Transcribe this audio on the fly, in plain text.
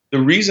The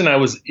reason I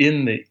was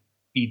in the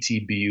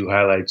ETBU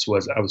highlights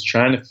was I was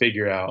trying to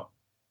figure out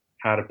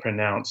how to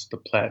pronounce the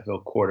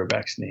Platteville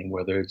quarterback's name,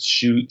 whether it's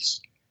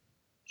Schutz,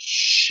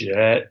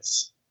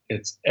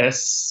 it's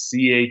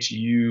Schuetz.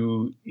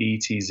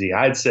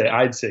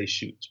 I'd say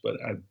Schutz, but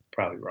I'm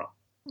probably wrong.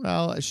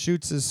 Well,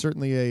 Schutz is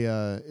certainly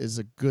is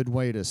a good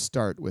way to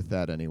start with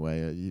that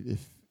anyway.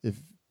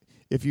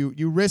 If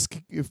you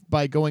risk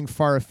by going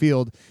far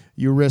afield,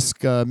 you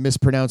risk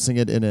mispronouncing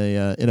it in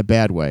a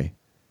bad way.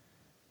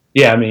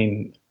 Yeah, I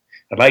mean,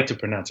 I'd like to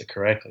pronounce it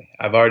correctly.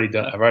 I've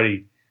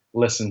already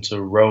listened to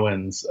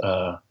Rowan's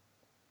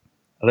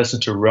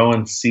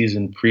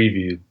season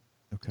preview,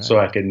 so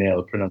I could nail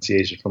the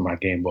pronunciation for my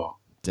game ball.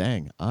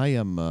 Dang,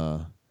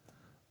 I'm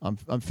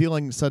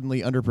feeling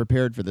suddenly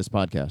underprepared for this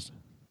podcast.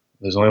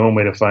 There's only one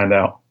way to find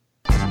out.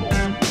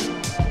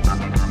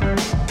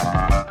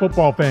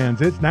 Football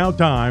fans, it's now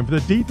time for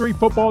the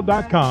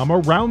D3Football.com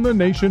Around the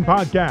Nation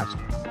podcast.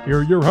 Here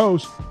are your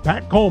hosts,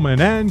 Pat Coleman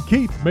and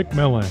Keith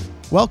McMillan.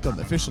 Welcome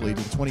officially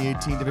to the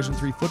 2018 Division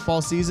III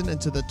football season and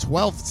to the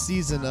 12th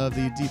season of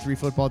the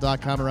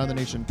D3Football.com Around the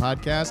Nation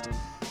podcast.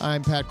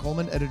 I'm Pat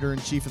Coleman,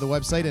 editor-in-chief of the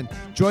website, and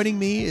joining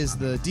me is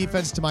the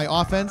defense to my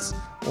offense,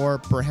 or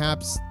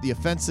perhaps the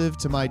offensive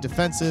to my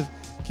defensive,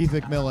 Keith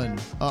McMillan.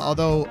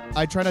 Although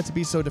I try not to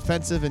be so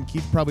defensive, and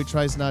Keith probably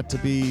tries not to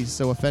be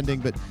so offending.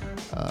 But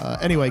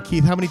anyway,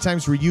 Keith, how many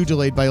times were you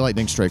delayed by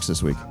lightning strikes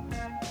this week?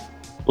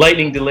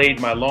 Lightning delayed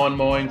my lawn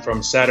mowing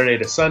from Saturday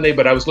to Sunday,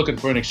 but I was looking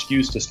for an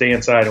excuse to stay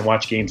inside and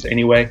watch games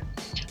anyway.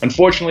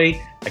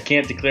 Unfortunately, I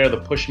can't declare the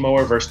push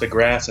mower versus the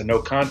grass a no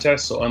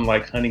contest, so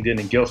unlike Huntingdon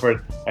and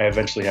Guilford, I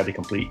eventually had to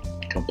complete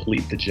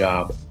the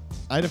job.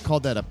 I'd have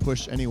called that a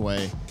push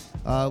anyway.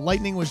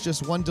 Lightning was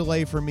just one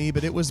delay for me,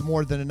 but it was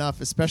more than enough,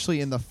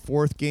 especially in the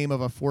fourth game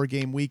of a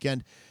four-game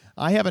weekend.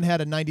 I haven't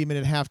had a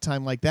 90-minute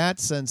halftime like that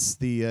since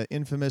the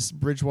infamous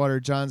Bridgewater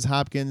Johns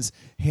Hopkins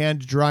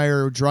hand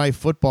dryer dry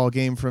football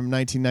game from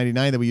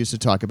 1999 that we used to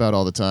talk about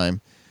all the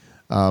time.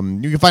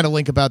 You can find a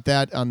link about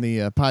that on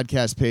the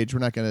podcast page.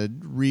 We're not going to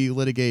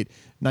relitigate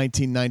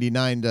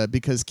 1999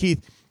 because,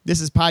 Keith,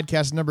 this is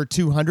podcast number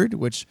 200,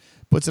 which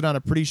puts it on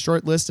a pretty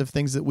short list of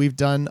things that we've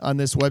done on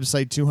this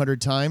website 200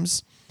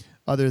 times,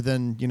 other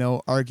than,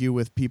 argue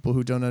with people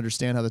who don't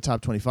understand how the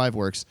top 25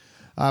 works.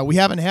 We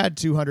haven't had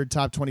 200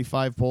 top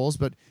 25 polls,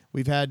 but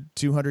we've had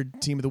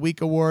 200 Team of the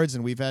Week awards,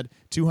 and we've had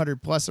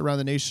 200 plus Around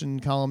the Nation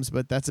columns,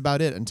 but that's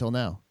about it until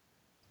now.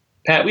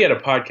 Pat, we had a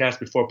podcast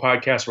before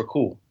podcasts were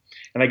cool,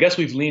 and I guess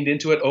we've leaned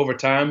into it over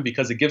time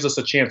because it gives us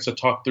a chance to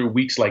talk through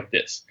weeks like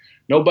this.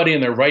 Nobody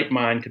in their right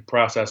mind could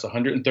process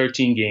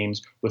 113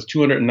 games with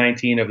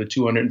 219 of the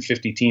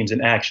 250 teams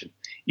in action,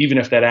 even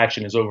if that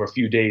action is over a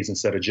few days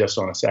instead of just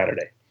on a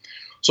Saturday.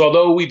 So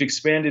although we've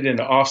expanded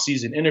into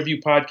off-season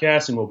interview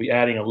podcasts and we'll be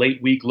adding a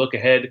late week look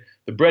ahead,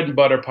 the bread and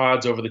butter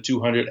pods over the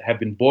 200 have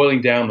been boiling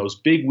down those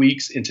big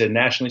weeks into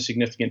nationally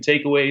significant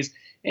takeaways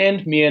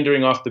and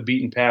meandering off the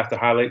beaten path to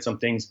highlight some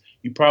things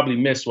you probably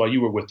missed while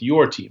you were with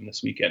your team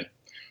this weekend.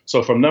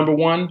 So from number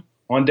 1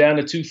 on down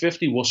to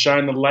 250, we'll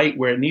shine the light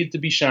where it needs to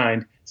be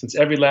shined, since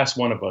every last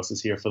one of us is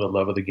here for the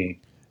love of the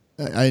game.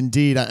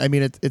 Indeed. I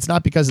mean, it's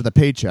not because of the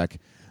paycheck.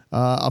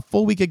 A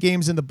full week of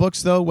games in the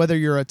books, though, whether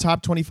you're a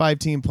top 25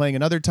 team playing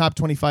another top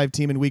 25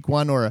 team in week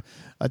 1 or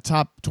a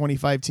top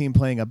 25 team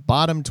playing a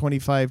bottom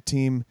 25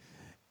 team.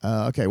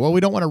 Okay, well, we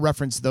don't want to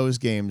reference those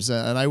games,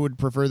 and I would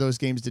prefer those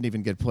games didn't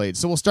even get played.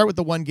 So we'll start with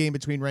the one game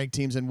between ranked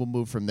teams, and we'll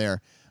move from there.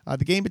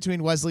 The game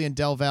between Wesley and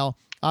Del Val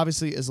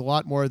obviously is a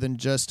lot more than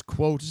just,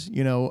 quote,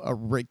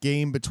 a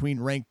game between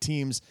ranked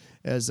teams,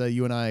 as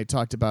you and I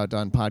talked about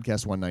on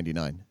podcast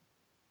 199.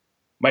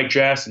 Mike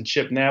Drass and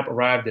Chip Knapp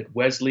arrived at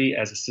Wesley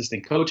as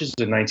assistant coaches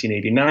in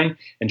 1989,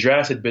 and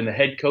Drass had been the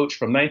head coach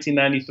from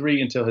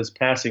 1993 until his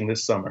passing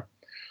this summer.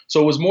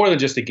 So it was more than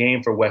just a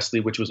game for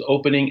Wesley, which was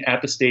opening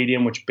at the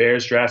stadium, which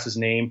bears Drass's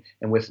name,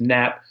 and with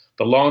Knapp,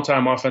 the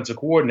longtime offensive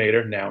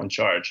coordinator, now in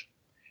charge.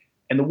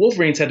 And the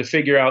Wolverines had to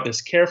figure out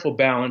this careful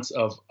balance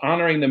of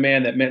honoring the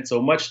man that meant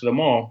so much to them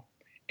all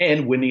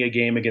and winning a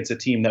game against a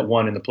team that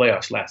won in the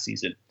playoffs last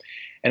season.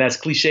 And as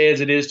cliche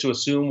as it is to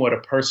assume what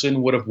a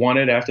person would have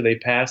wanted after they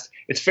passed,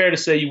 it's fair to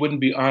say you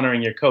wouldn't be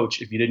honoring your coach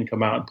if you didn't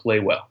come out and play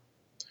well.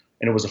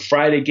 And it was a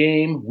Friday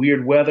game,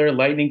 weird weather,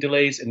 lightning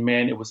delays, and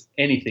man, it was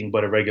anything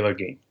but a regular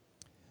game.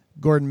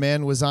 Gordon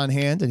Mann was on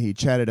hand, and he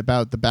chatted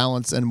about the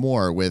balance and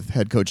more with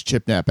head coach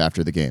Chip Knapp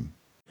after the game.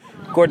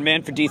 Gordon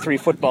Mann for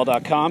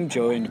D3Football.com,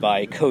 joined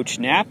by Coach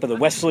Knapp of the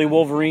Wesley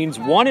Wolverines.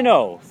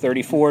 1-0,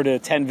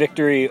 34-10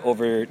 victory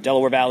over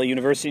Delaware Valley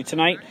University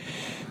tonight.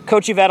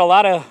 Coach, you've had a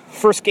lot of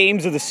first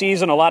games of the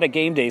season, a lot of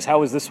game days.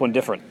 How is this one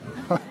different?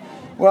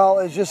 Well,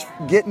 it's just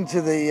getting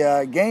to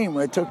the game.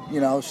 It took,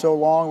 so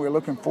long. We were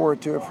looking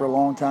forward to it for a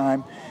long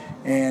time.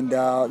 And,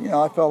 I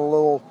felt a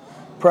little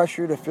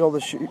pressure to fill the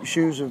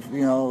shoes of,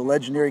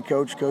 legendary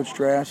coach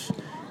Drass.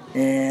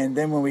 And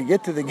then when we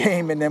get to the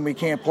game and then we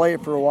can't play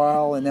it for a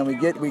while and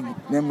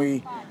then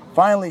we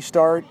finally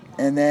start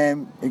and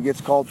then it gets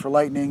called for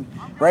lightning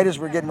right as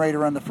we're getting ready to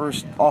run the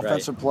first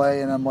offensive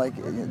play, and I'm like,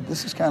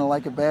 this is kind of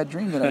like a bad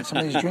dream tonight. Some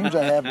of these dreams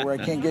I have where I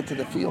can't get to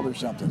the field or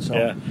something.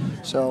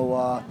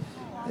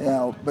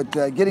 But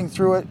getting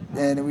through it,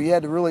 and we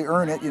had to really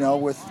earn it,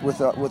 with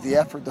the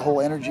effort, the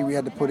whole energy we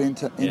had to put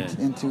into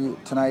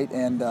tonight,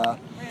 and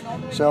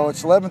so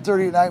it's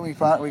 11:30 at night. We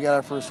got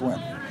our first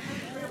win.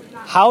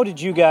 How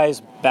did you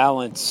guys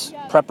balance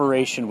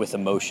preparation with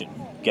emotion?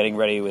 Getting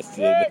ready with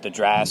the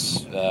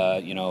Drass,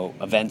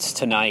 events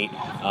tonight,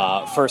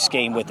 first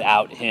game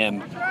without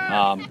him,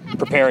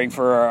 preparing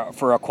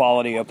for a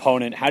quality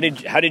opponent. How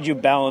did you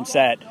balance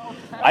that?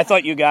 I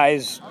thought you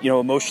guys,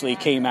 emotionally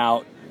came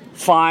out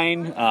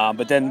fine,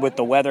 but then with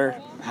the weather,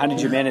 how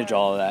did you manage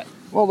all of that?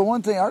 Well, the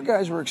one thing, our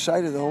guys were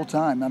excited the whole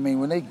time. I mean,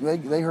 when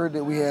they heard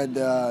that we had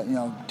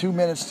 2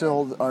 minutes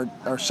till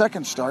our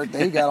second start,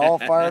 they got all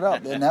fired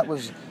up, and that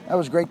was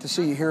great to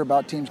see. You hear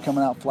about teams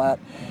coming out flat,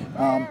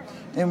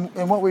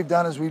 and what we've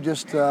done is we've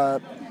just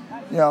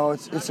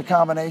it's a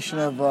combination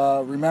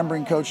of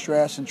remembering Coach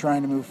Drass and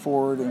trying to move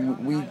forward,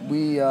 and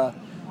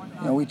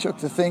we took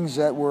the things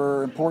that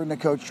were important to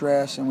Coach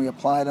Drass and we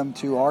applied them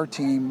to our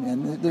team,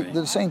 and they're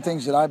the same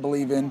things that I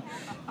believe in.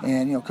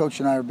 And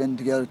Coach and I have been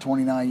together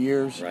 29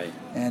 years, right?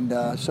 And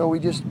so we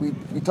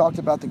talked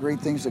about the great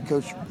things that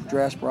Coach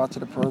Drass brought to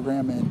the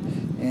program,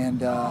 and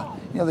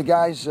the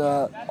guys,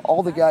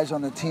 all the guys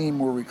on the team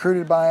were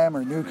recruited by him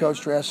or knew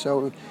Coach Drass,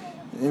 so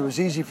it was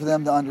easy for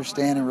them to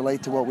understand and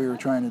relate to what we were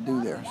trying to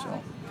do there.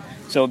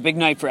 So a big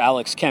night for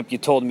Alex Kemp. You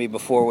told me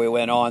before we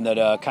went on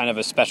that kind of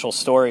a special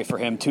story for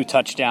him, 2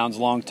 touchdowns,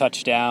 long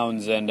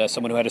touchdowns, and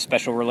someone who had a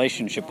special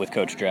relationship with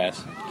Coach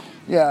Drass.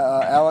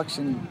 Yeah, Alex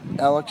and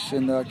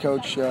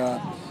Coach,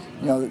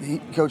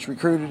 Coach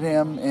recruited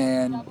him,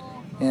 and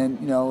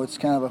it's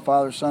kind of a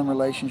father-son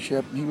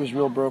relationship. He was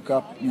real broke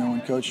up,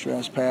 when Coach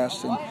Drass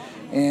passed,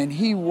 and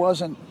he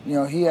wasn't,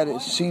 he had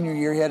his senior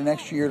year, he had an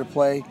extra year to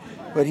play,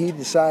 but he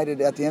decided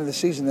at the end of the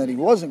season that he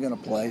wasn't going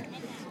to play.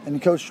 And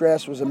Coach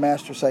Drass was a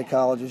master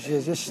psychologist. He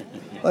said,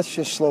 let's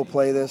just slow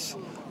play this.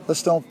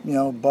 Let's don't,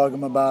 bug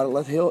him about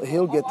it.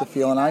 He'll get the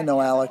feel. And I know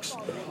Alex,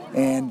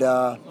 and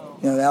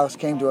Alex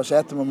came to us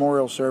at the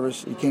memorial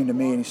service. He came to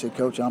me and he said,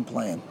 "Coach, I'm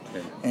playing,"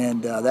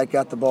 and that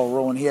got the ball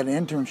rolling. He had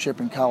an internship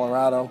in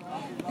Colorado,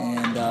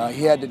 and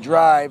he had to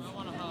drive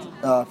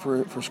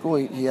for school.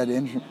 He had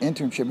an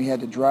internship. He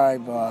had to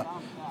drive, I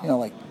don't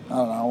know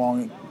how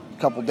long.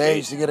 Couple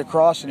days to get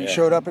across, and he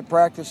showed up at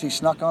practice. He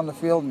snuck on the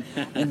field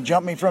and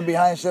jumped me from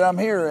behind and said, "I'm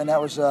here," and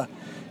that was it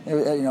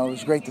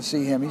was great to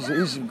see him.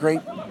 He's a great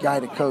guy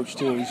to coach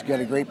too. He's got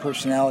a great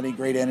personality,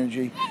 great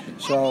energy.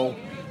 So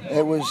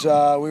it was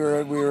we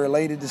were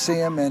elated to see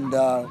him, and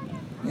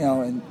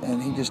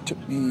and he just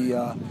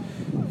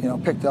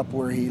picked up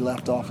where he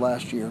left off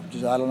last year.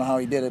 I don't know how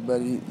he did it,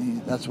 but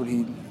that's what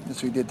he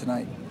did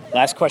tonight.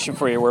 Last question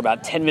for you. We're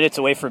about 10 minutes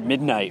away from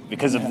midnight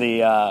because of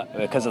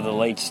the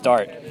late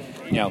start.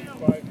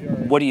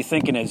 What are you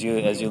thinking as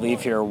you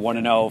leave here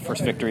 1-0,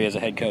 first victory as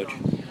a head coach?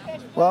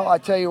 Well, I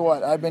tell you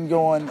what, I've been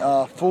going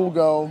full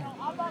go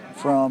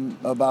from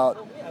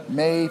about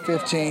May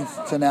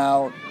 15th to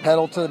now,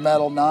 pedal to the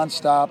metal,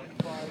 nonstop,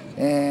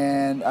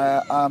 and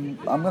I'm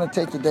going to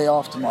take the day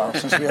off tomorrow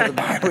since we have the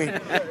bye week.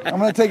 I'm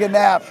going to take a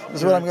nap.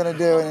 Is what I'm going to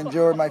do, and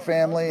enjoy my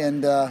family.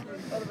 And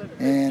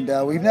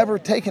we've never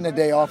taken a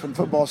day off in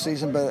football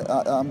season, but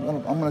I'm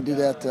going to do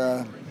that.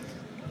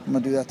 I'm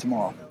going to do that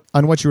tomorrow.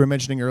 On what you were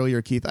mentioning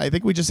earlier, Keith, I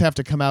think we just have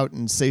to come out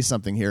and say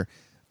something here,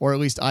 or at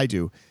least I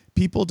do.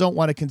 People don't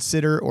want to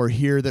consider or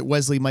hear that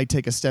Wesley might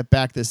take a step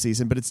back this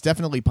season, but it's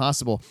definitely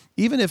possible.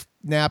 Even if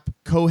Knapp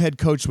co-head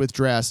coached with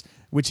Drass,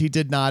 which he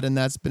did not, and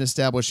that's been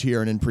established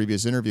here and in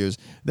previous interviews,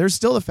 there's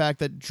still the fact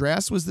that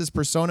Drass was this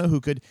persona who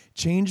could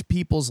change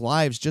people's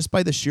lives just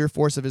by the sheer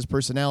force of his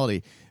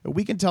personality.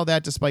 We can tell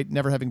that despite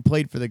never having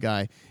played for the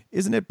guy.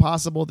 Isn't it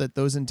possible that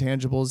those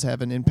intangibles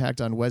have an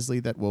impact on Wesley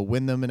that will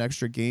win them an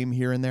extra game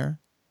here and there?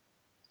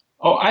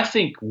 Oh, I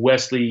think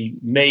Wesley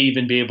may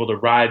even be able to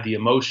ride the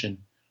emotion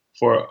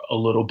for a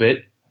little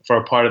bit for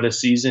a part of the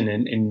season,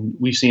 and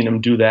we've seen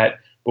him do that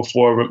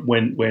before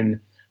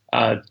when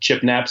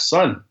Chip Knapp's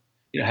son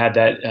had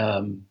that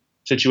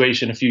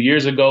situation a few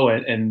years ago,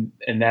 and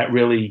that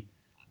really,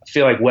 I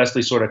feel like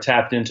Wesley sort of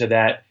tapped into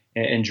that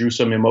and drew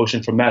some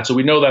emotion from that. So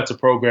we know that's a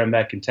program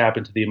that can tap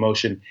into the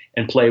emotion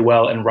and play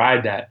well and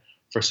ride that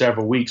for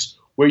several weeks.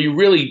 Where you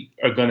really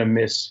are going to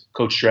miss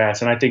Coach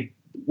Drass, and I think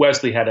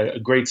Wesley had a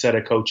great set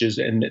of coaches,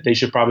 and they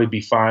should probably be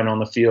fine on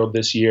the field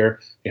this year.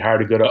 They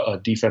hired a good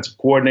defensive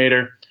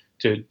coordinator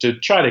to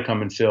try to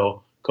come and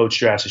fill Coach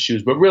Drass's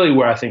shoes. But really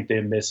where I think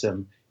they miss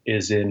him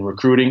is in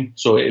recruiting.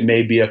 So it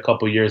may be a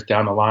couple years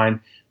down the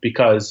line,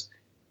 because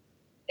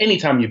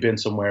anytime you've been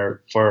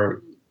somewhere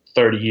for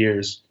 30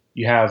 years,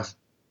 you have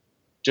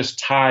just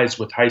ties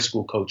with high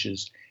school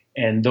coaches.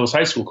 And those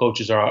high school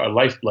coaches are a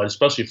lifeblood,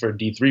 especially for a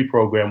D3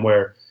 program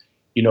where,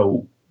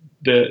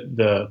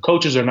 the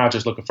coaches are not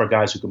just looking for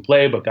guys who can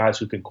play, but guys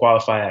who can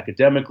qualify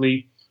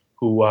academically,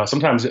 who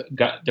sometimes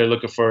they're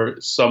looking for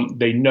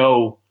they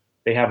know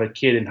they have a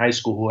kid in high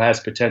school who has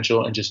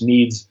potential and just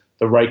needs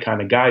the right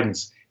kind of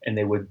guidance, and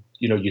they would,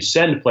 you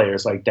send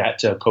players like that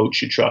to a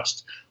coach you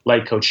trust,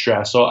 like Coach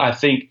Strauss. So I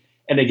think,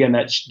 and again,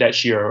 that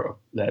sheer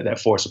that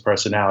force of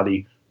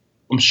personality,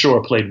 I'm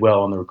sure played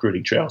well on the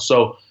recruiting trail.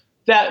 So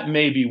that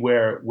may be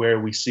where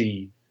we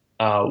see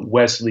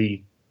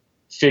Wesley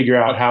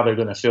figure out how they're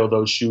going to fill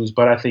those shoes.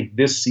 But I think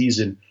this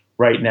season,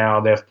 right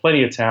now, they have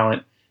plenty of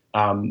talent.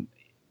 Some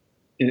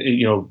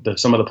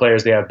of the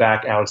players they have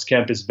back, Alex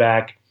Kemp is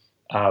back.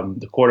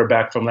 The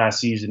quarterback from last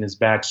season is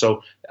back.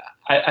 So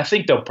I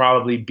think they'll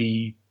probably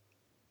be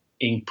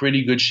in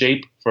pretty good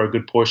shape for a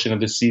good portion of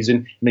this season.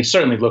 And they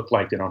certainly look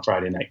like it on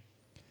Friday night.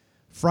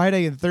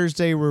 Friday and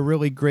Thursday were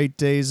really great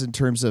days in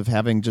terms of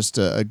having just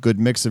a good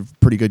mix of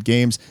pretty good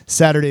games.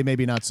 Saturday,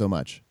 maybe not so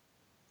much.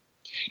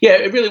 Yeah,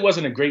 it really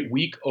wasn't a great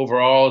week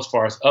overall as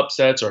far as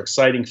upsets or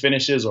exciting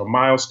finishes or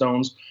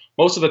milestones.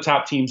 Most of the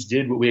top teams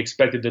did what we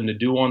expected them to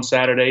do on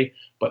Saturday,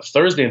 but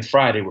Thursday and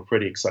Friday were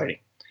pretty exciting.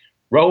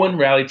 Rowan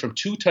rallied from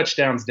 2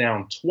 touchdowns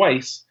down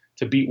twice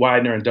to beat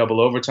Widener in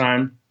double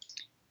overtime.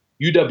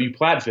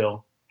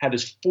 UW-Platteville had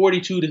this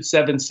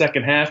 42-7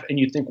 second half, and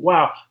you think,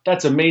 wow,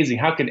 that's amazing.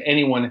 How can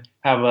anyone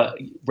have a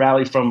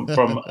rally from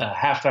a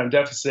halftime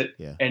deficit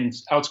and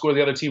outscore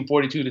the other team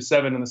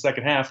 42-7 in the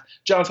second half?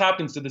 Johns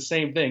Hopkins did the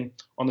same thing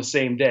on the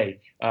same day.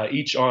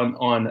 Each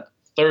on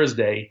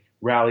Thursday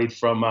rallied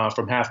from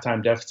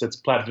halftime deficits.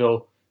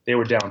 Platteville, they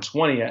were down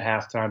 20 at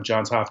halftime.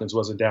 Johns Hopkins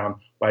wasn't down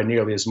by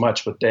nearly as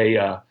much, but they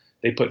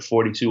put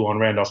 42 on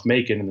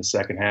Randolph-Macon in the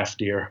second half,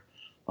 dear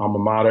alma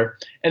mater.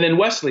 And then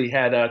Wesley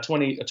had a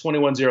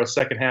 21-0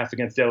 second half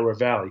against Delaware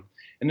Valley.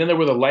 And then there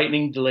were the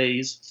lightning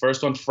delays,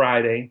 first on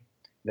Friday,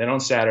 then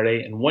on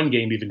Saturday, and one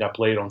game even got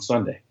played on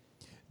Sunday.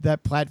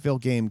 That Platteville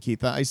game,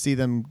 Keith, I see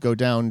them go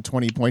down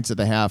 20 points at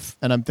the half,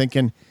 and I'm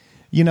thinking,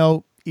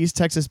 East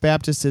Texas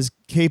Baptist is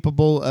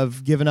capable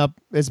of giving up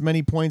as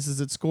many points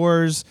as it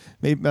scores,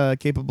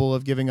 capable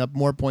of giving up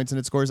more points than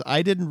it scores.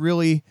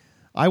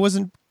 I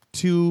wasn't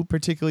too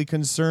particularly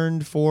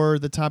concerned for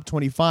the top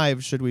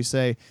 25, should we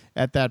say,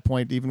 at that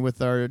point, even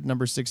with our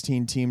number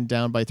 16 team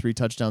down by 3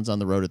 touchdowns on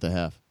the road at the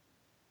half.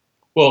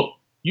 Well,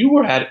 you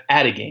were at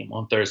a game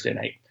on Thursday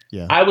night.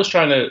 Yeah. I was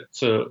trying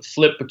to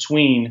flip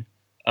between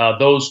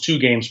those 2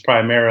 games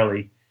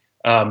primarily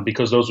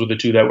because those were the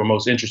 2 that were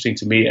most interesting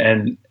to me.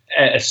 And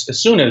as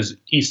soon as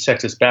East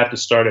Texas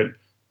Baptist started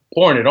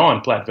pouring it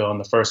on Platteville in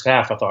the first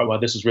half, I thought,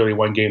 well, this is really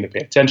one game to pay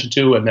attention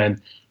to. And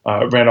then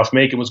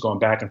Randolph-Macon was going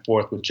back and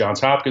forth with Johns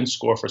Hopkins,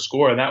 score for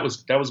score, and that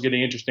was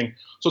getting interesting.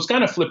 So it's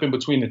kind of flipping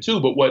between the 2.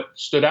 But what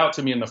stood out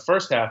to me in the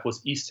first half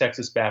was East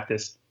Texas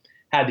Baptist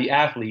had the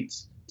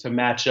athletes to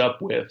match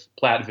up with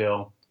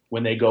Platteville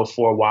when they go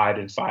 4 wide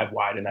and 5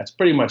 wide, and that's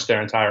pretty much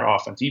their entire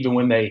offense. Even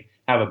when they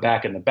have a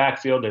back in the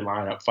backfield, they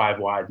line up 5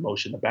 wide,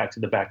 motion the back to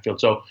the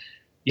backfield. So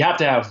you have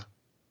to have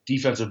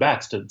defensive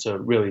backs to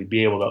really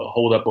be able to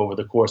hold up over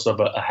the course of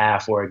a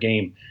half or a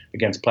game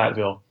against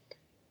Platteville.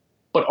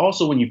 But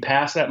also when you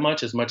pass that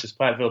much as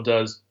Platteville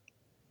does,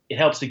 it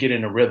helps to get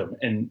in a rhythm.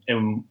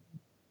 And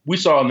we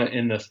saw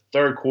in the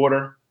third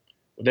quarter,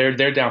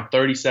 they're down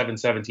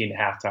 37-17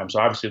 at halftime.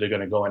 So obviously they're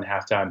going to go in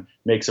halftime,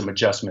 make some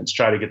adjustments,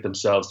 try to get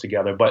themselves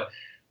together. But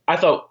I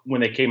thought when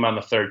they came on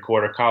the third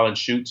quarter, Colin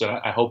Schutz, and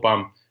I hope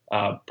I'm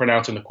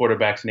pronouncing the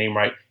quarterback's name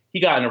right,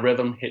 he got in a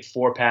rhythm, hit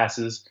 4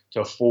 passes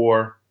to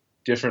 4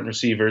 different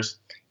receivers.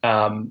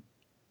 And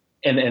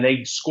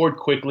they scored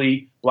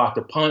quickly, blocked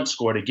a punt,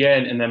 scored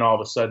again, and then all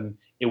of a sudden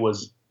it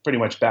was pretty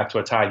much back to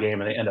a tie game,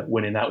 and they end up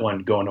winning that one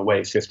going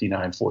away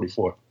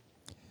 59-44.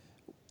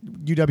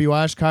 UW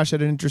Oshkosh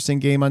had an interesting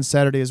game on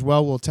Saturday as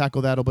well. We'll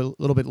tackle that a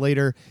little bit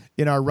later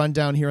in our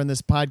rundown here on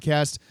this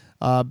podcast.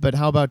 But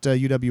how about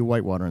UW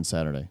Whitewater on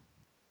Saturday?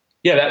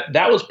 Yeah,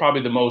 that was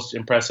probably the most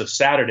impressive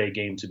Saturday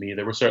game to me.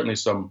 There were certainly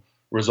some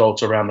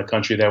results around the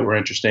country that were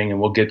interesting, and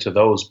we'll get to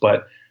those.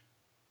 But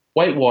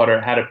Whitewater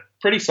had a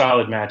pretty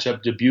solid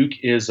matchup. Dubuque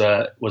was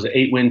an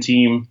 8-win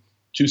team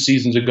 2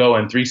 seasons ago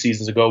and 3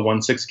 seasons ago,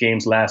 won 6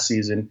 games last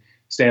season.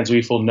 Stan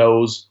Zwiefel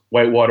knows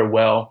Whitewater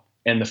well.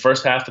 And the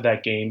first half of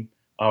that game,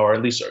 or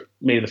at least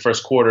maybe the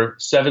first quarter,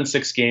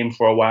 7-6 game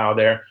for a while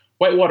there.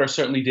 Whitewater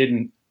certainly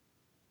didn't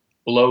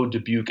blow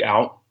Dubuque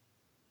out,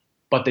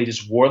 but they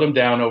just wore them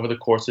down over the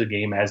course of the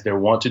game as they're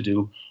wont to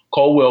do.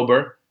 Cole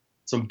Wilbur,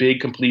 some big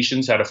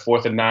completions, had a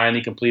 4th and 9.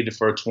 He completed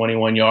for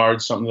 21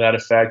 yards, something to that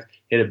effect.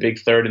 Hit a big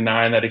 3rd and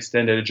 9 that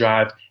extended a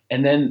drive.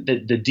 And then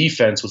the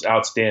defense was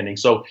outstanding.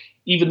 So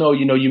even though,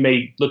 you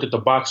may look at the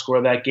box score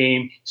of that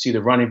game, see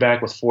the running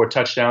back with 4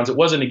 touchdowns, it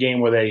wasn't a game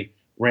where they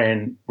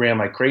ran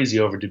like crazy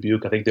over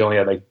Dubuque. I think they only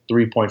had like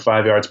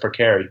 3.5 yards per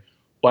carry.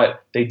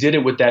 But they did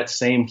it with that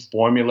same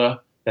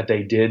formula that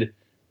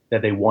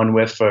they won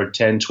with for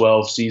 10,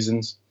 12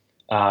 seasons.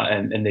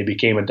 And they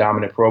became a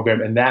dominant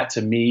program. And that,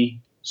 to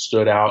me,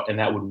 stood out, and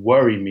that would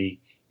worry me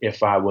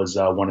if I was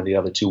one of the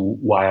other 2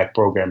 WIAC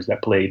programs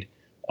that played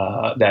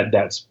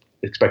that's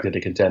expected to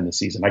contend this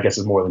season. I guess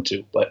it's more than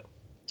 2, but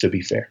to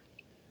be fair.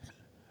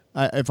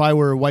 If I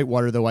were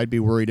Whitewater, though, I'd be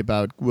worried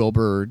about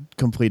Wilbur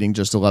completing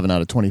just 11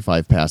 out of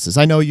 25 passes.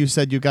 I know you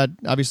said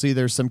obviously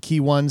there's some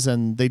key ones,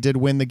 and they did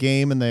win the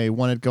game, and they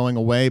won it going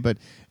away, but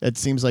it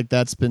seems like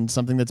that's been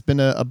something that's been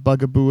a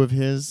bugaboo of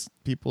his.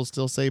 People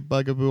still say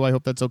bugaboo. I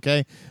hope that's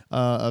okay,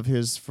 of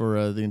his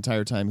for the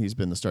entire time he's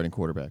been the starting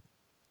quarterback.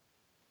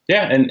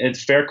 Yeah, and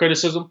it's fair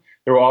criticism.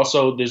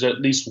 There's at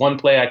least one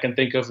play I can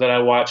think of that I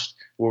watched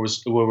where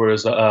it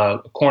was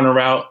a corner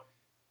route,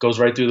 goes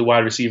right through the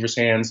wide receiver's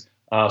hands.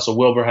 So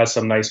Wilbur has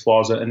some nice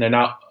balls, and they're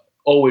not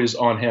always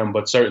on him,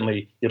 but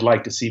certainly you'd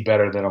like to see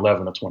better than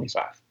 11 to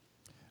 25.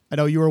 I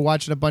know you were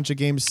watching a bunch of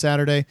games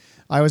Saturday.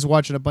 I was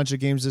watching a bunch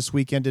of games this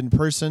weekend in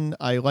person.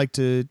 I like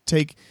to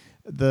take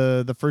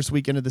the first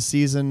weekend of the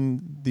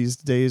season these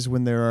days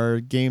when there are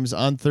games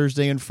on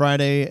Thursday and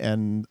Friday,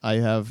 and I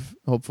have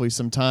hopefully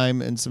some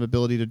time and some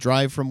ability to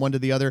drive from one to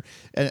the other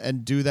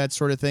and do that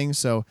sort of thing.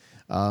 So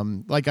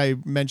like I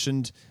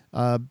mentioned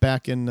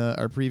back in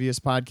our previous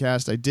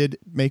podcast, I did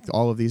make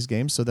all of these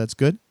games, so that's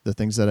good. The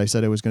things that I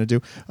said I was going to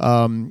do.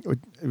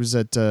 It was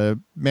at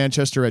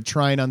Manchester at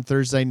Trine on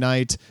Thursday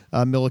night,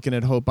 Milliken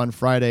at Hope on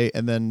Friday,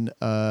 and then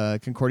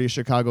Concordia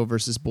Chicago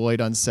versus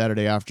Beloit on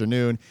Saturday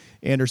afternoon,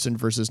 Anderson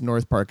versus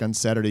North Park on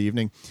Saturday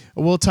evening.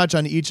 We'll touch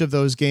on each of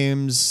those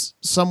games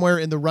somewhere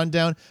in the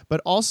rundown, but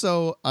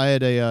also I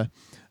had a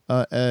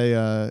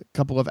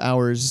couple of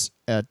hours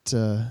at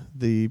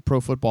the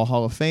Pro Football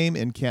Hall of Fame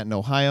in Canton,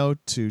 Ohio,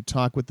 to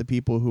talk with the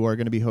people who are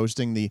going to be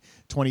hosting the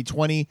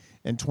 2020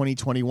 and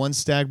 2021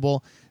 Stag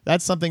Bowl.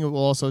 That's something that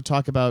we'll also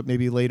talk about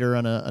maybe later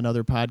on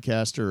another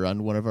podcast or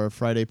on one of our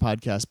Friday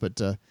podcasts.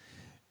 But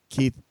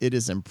Keith, it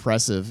is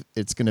impressive.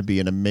 It's going to be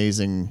an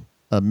amazing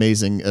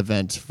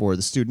event for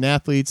the student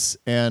athletes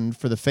and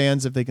for the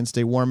fans if they can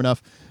stay warm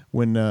enough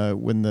when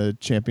the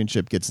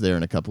championship gets there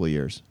in a couple of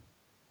years.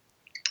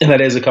 And that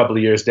is a couple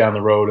of years down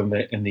the road.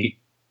 And the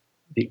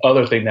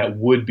other thing that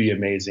would be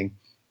amazing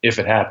if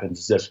it happens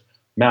is if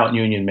Mount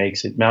Union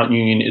makes it. Mount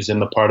Union is in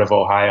the part of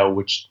Ohio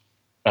which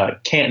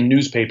Canton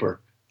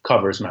newspaper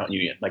covers Mount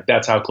Union. Like,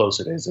 that's how close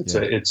it is.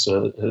 It's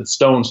a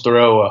stone's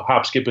throw, a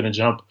hop, skip, and a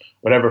jump,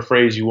 whatever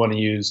phrase you want to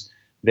use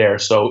there.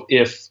 So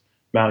if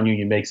Mount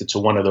Union makes it to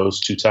one of those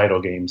two title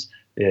games,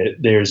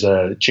 there's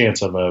a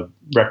chance of a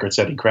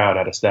record-setting crowd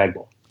at a Stag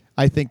Bowl.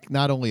 I think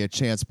not only a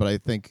chance, but I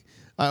think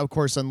of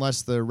course,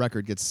 unless the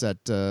record gets set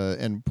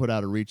and put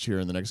out of reach here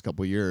in the next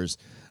couple of years,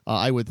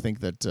 I would think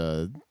that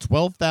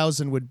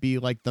 12,000 would be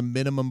like the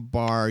minimum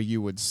bar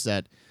you would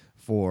set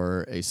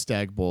for a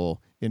Stag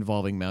Bowl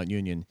involving Mount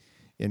Union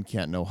in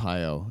Canton,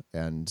 Ohio.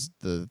 And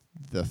the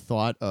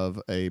thought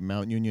of a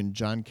Mount Union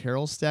John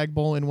Carroll Stag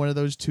Bowl in one of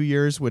those 2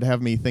 years would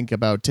have me think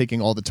about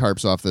taking all the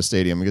tarps off the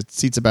stadium. It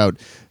seats about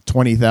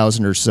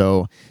 20,000 or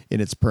so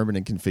in its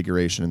permanent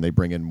configuration, and they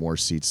bring in more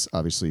seats,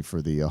 obviously,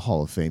 for the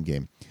Hall of Fame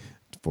game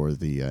for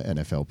the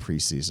NFL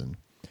preseason.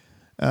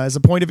 As a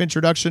point of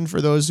introduction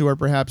for those who are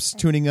perhaps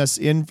tuning us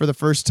in for the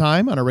first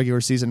time on our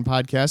regular season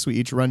podcast, we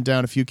each run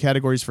down a few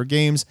categories for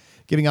games,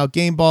 giving out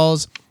game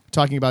balls,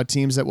 talking about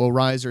teams that will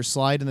rise or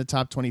slide in the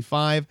top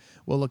 25.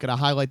 We'll look at a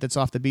highlight that's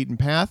off the beaten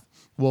path.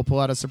 We'll pull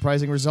out a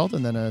surprising result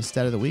and then a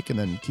stat of the week, and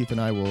then Keith and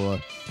I will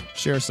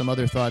share some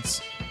other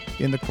thoughts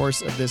in the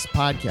course of this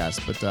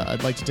podcast. But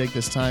I'd like to take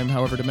this time,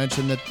 however, to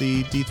mention that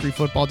the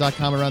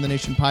D3Football.com Around the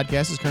Nation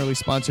podcast is currently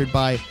sponsored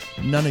by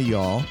none of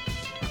y'all.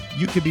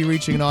 You could be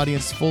reaching an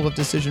audience full of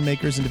decision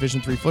makers in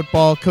Division III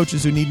football,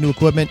 coaches who need new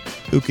equipment,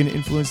 who can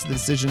influence the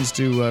decisions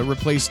to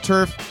replace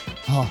turf.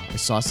 Oh, I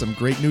saw some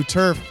great new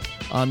turf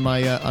on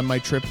my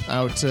trip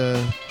out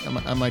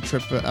on my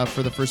trip out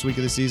for the first week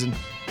of the season.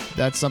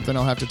 That's something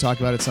I'll have to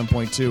talk about at some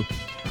point too.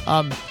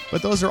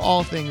 But those are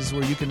all things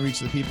where you can reach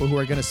the people who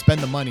are going to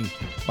spend the money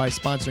by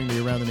sponsoring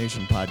the Around the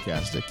Nation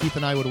podcast. Keith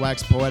and I would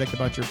wax poetic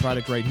about your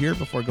product right here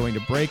before going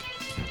to break.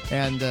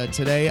 And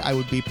today I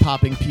would be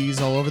popping peas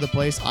all over the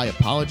place. I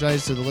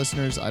apologize to the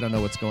listeners. I don't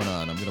know what's going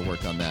on. I'm going to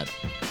work on that.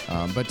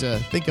 But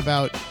think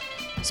about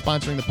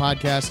sponsoring the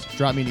podcast.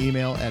 Drop me an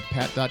email at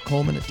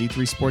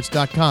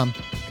pat.coleman@d3sports.com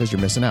because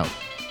you're missing out.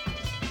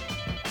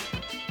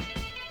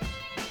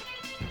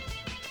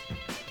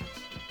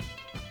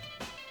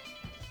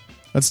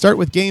 Let's start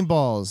with game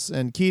balls.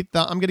 And Keith,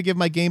 I'm going to give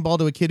my game ball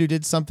to a kid who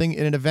did something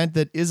in an event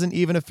that isn't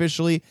even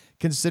officially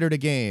considered a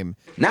game.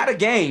 Not a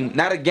game.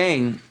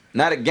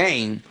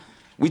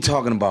 We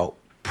talking about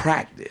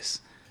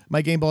practice.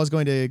 My game ball is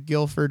going to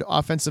Guilford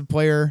offensive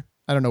player.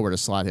 I don't know where to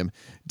slot him.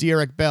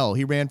 De'Eric Bell.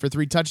 He ran for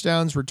 3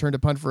 touchdowns, returned a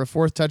punt for a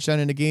 4th touchdown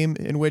in a game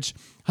in which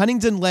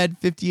Huntington led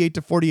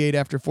 58-48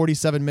 after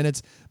 47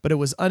 minutes, but it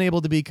was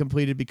unable to be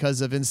completed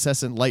because of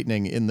incessant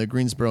lightning in the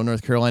Greensboro,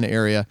 North Carolina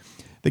area.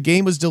 The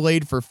game was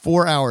delayed for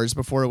 4 hours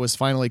before it was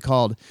finally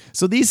called.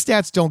 So these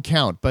stats don't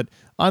count, but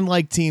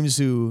unlike teams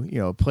who,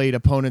 played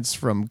opponents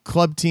from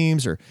club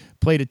teams or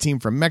played a team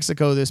from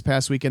Mexico this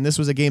past weekend, this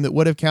was a game that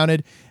would have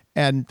counted,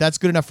 and that's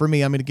good enough for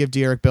me. I'm going to give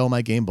De'Eric Bell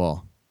my game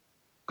ball.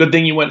 Good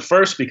thing you went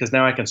first, because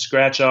now I can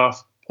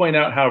point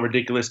out how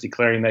ridiculous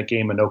declaring that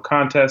game a no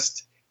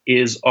contest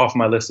is off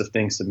my list of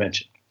things to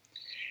mention.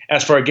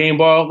 As for our game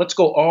ball, let's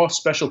go all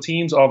special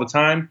teams all the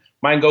time.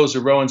 Mine goes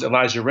to Rowan's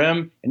Elijah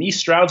Rem, an East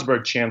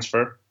Stroudsburg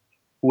transfer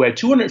who had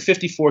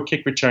 254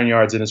 kick return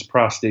yards in his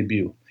Profs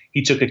debut.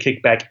 He took a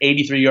kick back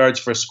 83 yards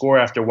for a score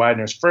after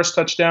Widener's first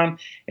touchdown,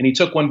 and he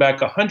took one back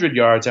 100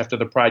 yards after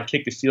the Pride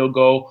kicked a field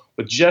goal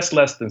with just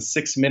less than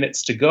 6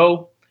 minutes to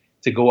go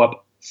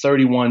up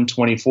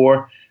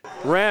 31-24.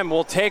 Rem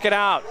will take it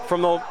out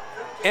from the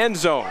end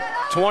zone.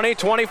 20,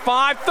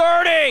 25,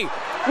 30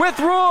 with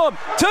room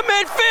to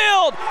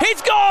midfield.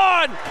 He's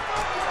gone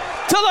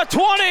to the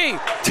 20,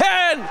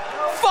 10,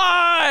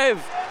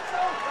 5.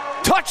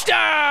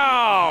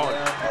 Touchdown!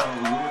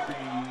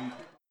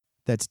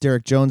 That's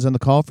Derek Jones on the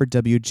call for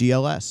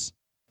WGLS.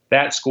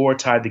 That score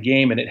tied the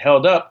game, and it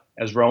held up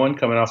as Rowan,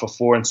 coming off a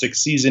 4-6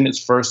 season,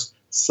 its first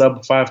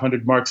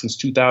sub-500 mark since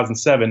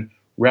 2007,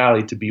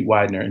 rallied to beat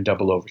Widener in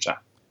double overtime.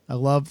 I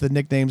love the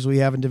nicknames we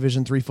have in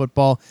Division III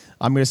football.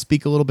 I'm going to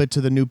speak a little bit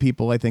to the new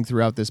people, I think,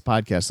 throughout this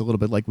podcast, a little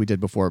bit like we did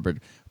before. But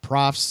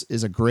Profs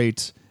is a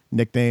great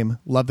nickname.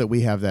 Love that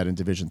we have that in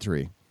Division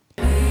III.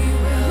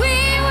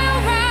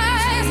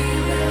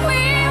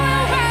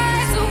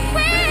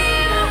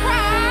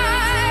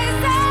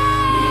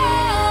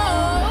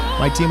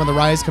 My team on the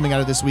rise coming out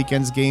of this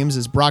weekend's games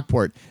is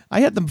Brockport.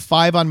 I had them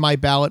 5 on my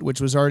ballot, which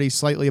was already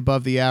slightly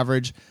above the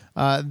average.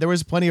 There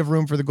was plenty of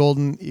room for the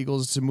Golden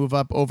Eagles to move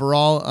up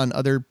overall on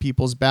other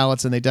people's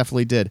ballots, and they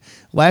definitely did.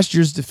 Last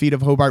year's defeat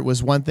of Hobart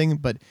was one thing,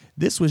 but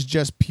this was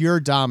just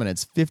pure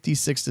dominance,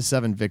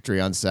 56-7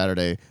 victory on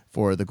Saturday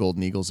for the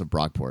Golden Eagles of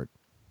Brockport.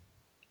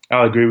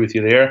 I'll agree with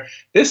you there.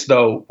 This,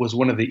 though, was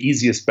one of the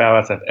easiest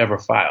ballots I've ever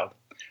filed.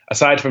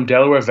 Aside from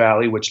Delaware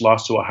Valley, which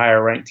lost to a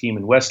higher-ranked team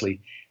in Wesley,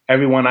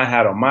 everyone I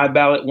had on my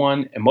ballot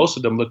won, and most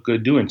of them looked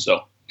good doing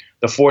so.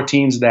 The 4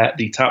 teams that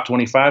the top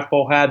 25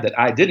 poll had that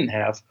I didn't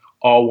have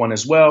all won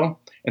as well,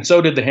 and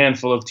so did the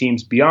handful of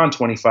teams beyond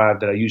 25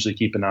 that I usually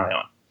keep an eye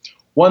on.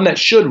 One that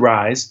should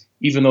rise,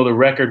 even though the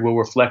record will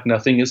reflect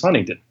nothing, is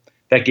Huntington.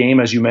 That game,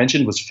 as you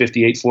mentioned, was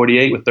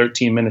 58-48 with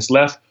 13 minutes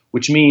left,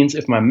 which means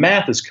if my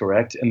math is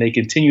correct and they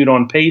continued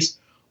on pace,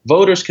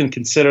 voters can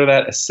consider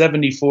that a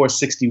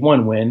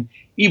 74-61 win,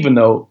 even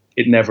though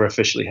it never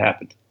officially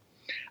happened.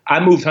 I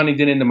moved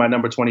Huntington into my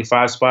number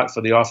 25 spot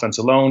for the offense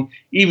alone,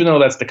 even though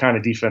that's the kind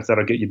of defense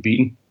that'll get you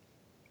beaten.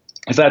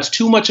 If that's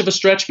too much of a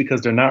stretch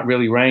because they're not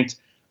really ranked,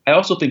 I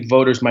also think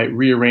voters might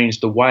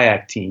rearrange the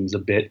WIAC teams a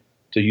bit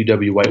to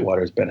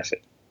UW-Whitewater's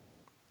benefit.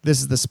 This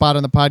is the spot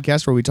on the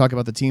podcast where we talk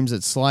about the teams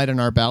that slide on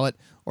our ballot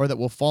or that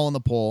will fall in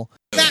the poll.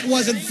 That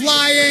wasn't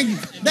flying.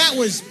 That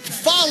was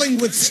falling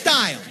with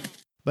style.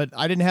 But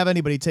I didn't have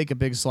anybody take a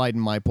big slide in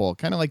my poll.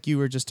 Kind of like you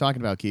were just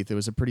talking about, Keith. It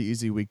was a pretty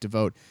easy week to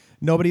vote.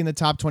 Nobody in the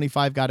top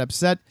 25 got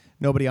upset.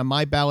 Nobody on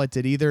my ballot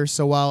did either.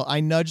 So while I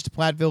nudged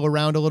Platteville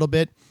around a little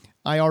bit,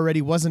 I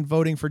already wasn't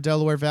voting for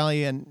Delaware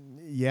Valley. And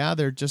yeah,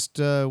 there just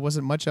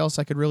wasn't much else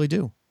I could really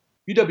do.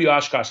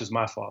 UW-Oshkosh is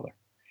my father.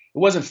 It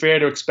wasn't fair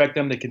to expect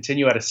them to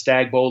continue at a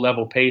Stag Bowl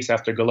level pace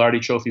after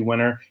Gagliardi Trophy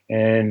winner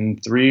and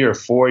 3 or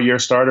 4 year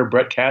starter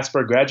Brett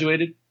Casper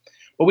graduated.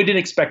 But we didn't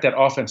expect that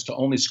offense to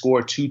only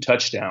score 2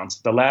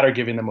 touchdowns, the latter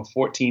giving them a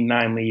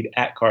 14-9 lead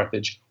at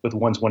Carthage with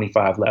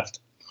 1:25 left.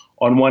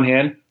 On one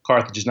hand,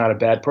 Carthage is not a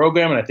bad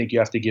program, and I think you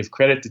have to give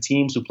credit to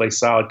teams who play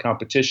solid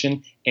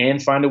competition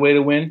and find a way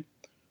to win.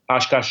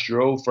 Oshkosh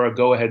drove for a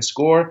go-ahead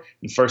score,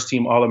 and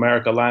first-team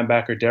All-America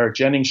linebacker Derek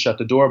Jennings shut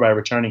the door by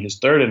returning his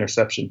 3rd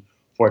interception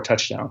for a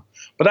touchdown.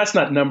 But that's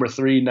not number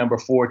 3, number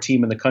 4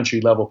 team in the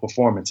country level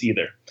performance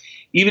either.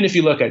 Even if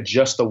you look at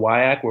just the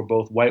WIAC, where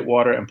both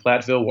Whitewater and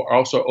Platteville were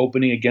also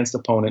opening against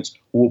opponents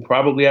who will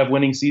probably have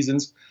winning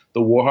seasons, the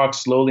Warhawks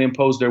slowly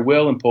imposed their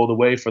will and pulled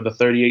away for the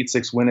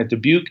 38-6 win at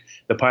Dubuque.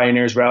 The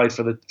Pioneers rallied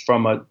from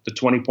the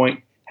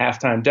 20-point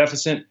halftime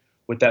deficit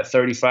with that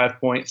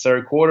 35-point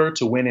third quarter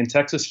to win in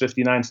Texas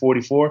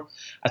 59-44.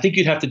 I think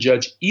you'd have to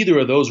judge either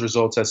of those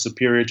results as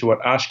superior to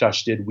what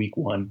Oshkosh did week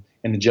 1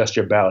 and adjust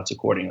your ballots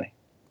accordingly.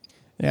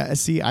 Yeah,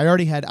 see, I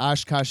already had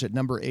Oshkosh at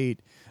number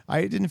 8.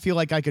 I didn't feel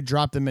like I could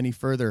drop them any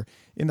further.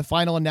 In the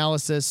final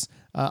analysis,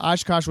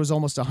 Oshkosh was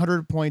almost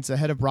 100 points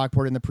ahead of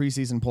Brockport in the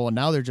preseason poll, and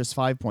now they're just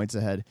 5 points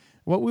ahead.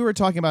 What we were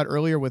talking about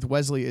earlier with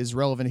Wesley is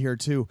relevant here,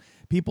 too.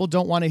 People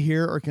don't want to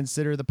hear or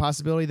consider the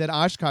possibility that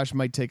Oshkosh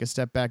might take a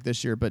step back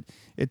this year, but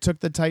it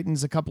took the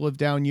Titans a couple of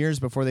down years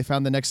before they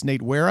found the next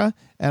Nate Wera,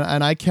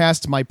 and I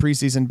cast my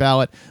preseason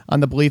ballot on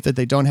the belief that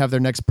they don't have their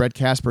next Brett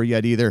Casper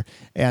yet either,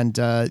 and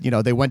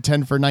they went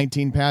 10 for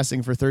 19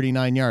 passing for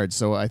 39 yards,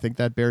 so I think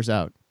that bears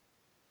out.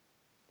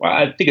 Well,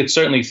 I think it's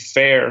certainly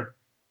fair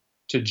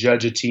to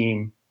judge a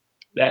team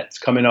that's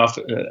coming off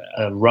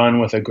a run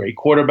with a great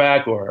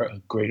quarterback or a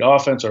great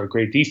offense or a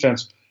great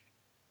defense,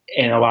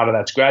 and a lot of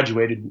that's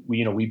graduated.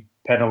 We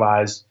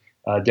penalized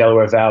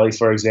Delaware Valley,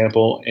 for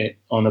example,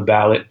 on the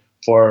ballot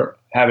for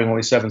having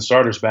only 7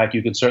 starters back.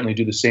 You can certainly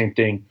do the same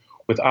thing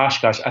with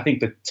Oshkosh. I think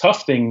the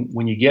tough thing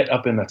when you get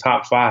up in the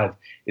top 5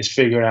 is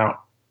figuring out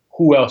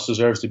who else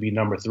deserves to be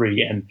number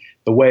 3. And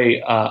the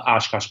way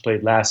Oshkosh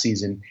played last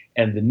season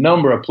and the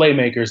number of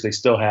playmakers they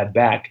still had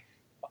back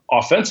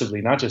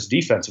offensively, not just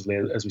defensively,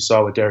 as we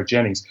saw with Derek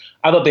Jennings,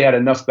 I thought they had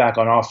enough back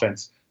on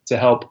offense to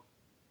help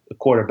the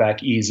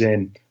quarterback ease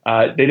in.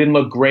 They didn't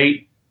look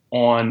great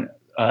on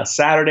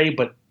Saturday,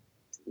 but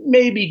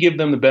maybe give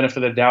them the benefit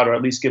of the doubt, or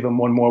at least give them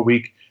one more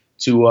week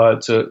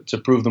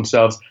to prove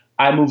themselves.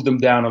 I moved them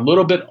down a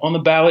little bit on the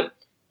ballot.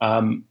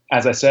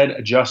 As I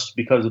said, just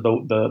because of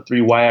the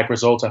 3 WIAC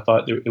results, I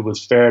thought it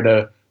was fair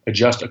to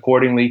adjust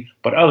accordingly.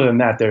 But other than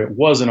that, there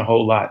wasn't a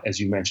whole lot, as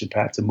you mentioned,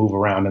 Pat, to move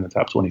around in the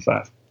top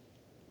 25.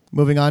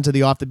 Moving on to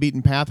the off the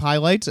beaten path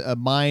highlight,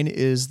 mine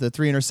is the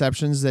 3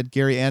 interceptions that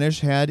Gary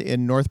Anish had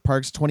in North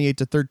Park's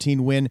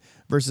 28-13 win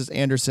versus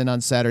Anderson on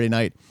Saturday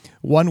night.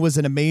 One was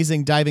an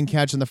amazing diving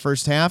catch in the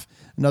first half.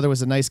 Another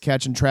was a nice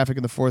catch in traffic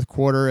in the fourth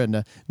quarter,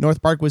 and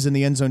North Park was in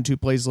the end zone 2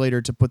 plays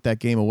later to put that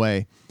game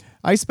away.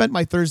 I spent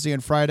my Thursday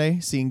and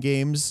Friday seeing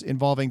games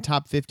involving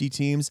top 50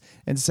 teams,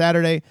 and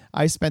Saturday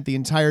I spent the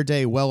entire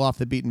day well off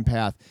the beaten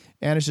path.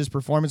 Anish's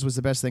performance was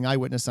the best thing I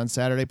witnessed on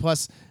Saturday.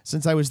 Plus,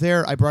 since I was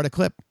there, I brought a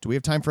clip. Do we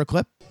have time for a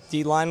clip?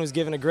 D-line was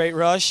given a great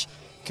rush.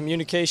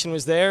 Communication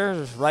was there.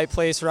 Right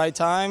place, right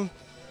time.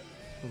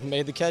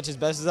 Made the catch as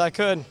best as I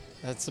could.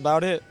 That's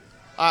about it.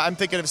 I'm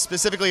thinking of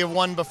specifically of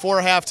one before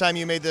halftime.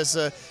 You made this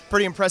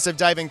pretty impressive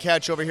diving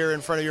catch over here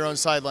in front of your own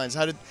sidelines.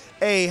 How did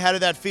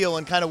that feel,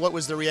 and kind of what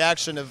was the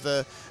reaction of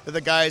the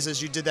guys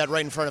as you did that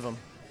right in front of them?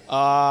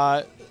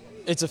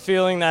 It's a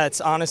feeling that's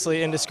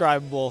honestly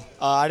indescribable.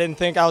 I didn't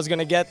think I was going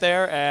to get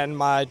there,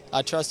 and I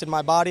trusted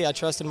my body, I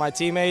trusted my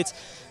teammates,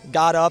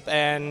 got up,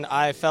 and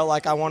I felt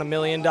like I won $1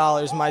 million.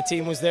 My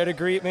team was there to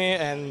greet me,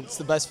 and it's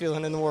the best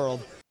feeling in the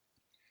world.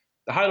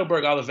 The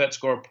Heidelberg Olivet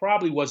score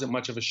probably wasn't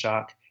much of a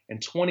shock, and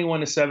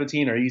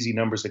 21-17 are easy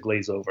numbers to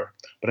glaze over.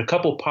 But a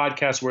couple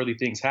podcast-worthy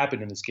things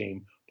happened in this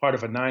game, part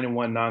of a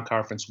 9-1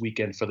 non-conference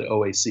weekend for the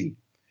OAC.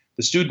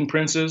 The Student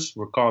Princes,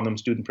 we're calling them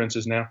Student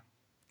Princes now.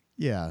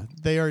 Yeah,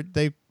 they are.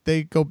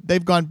 They've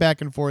gone back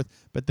and forth,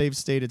 but they've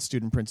stayed at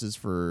Student Princes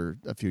for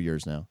a few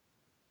years now.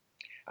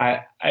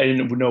 I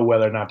didn't know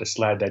whether or not to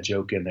slide that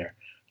joke in there.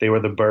 They were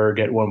the Berg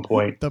at one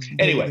point.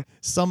 Anyway.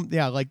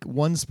 Like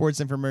one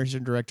sports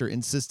information director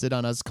insisted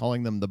on us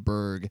calling them the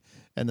Berg,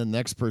 and then the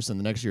next person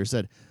the next year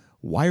said,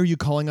 "Why are you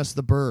calling us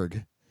the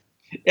Berg?"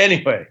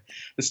 Anyway,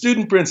 the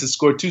Student Princes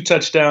scored 2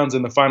 touchdowns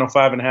in the final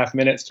 5.5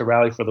 minutes to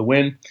rally for the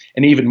win.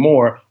 And even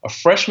more, a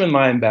freshman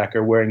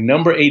linebacker wearing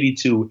number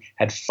 82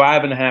 had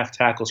 5.5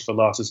 tackles for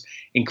losses,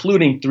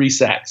 including 3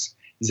 sacks.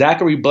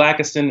 Zachary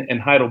Blackiston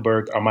and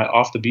Heidelberg are my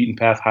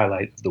off-the-beaten-path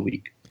highlight of the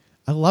week.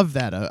 I love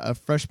that. A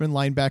freshman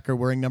linebacker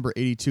wearing number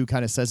 82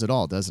 kind of says it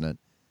all, doesn't it?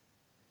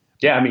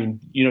 Yeah, I mean,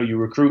 you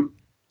recruit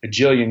a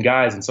jillion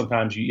guys, and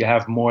sometimes you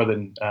have more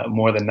than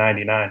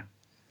 99.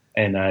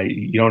 And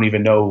you don't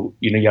even know,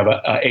 you have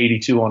a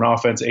 82 on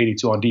offense,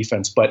 82 on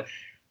defense. But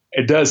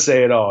it does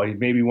say it all. You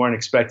maybe weren't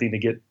expecting to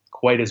get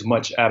quite as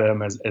much out of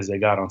them as they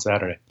got on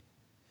Saturday.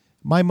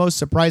 My most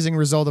surprising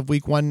result of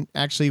week 1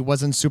 actually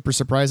wasn't super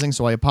surprising,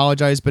 so I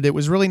apologize. But it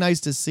was really nice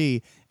to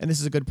see, and this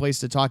is a good place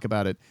to talk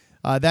about it.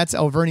 That's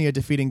Alvernia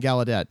defeating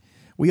Gallaudet.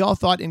 We all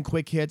thought in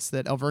quick hits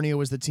that Alvernia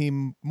was the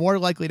team more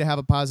likely to have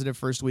a positive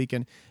first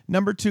weekend.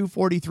 Number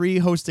 243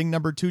 hosting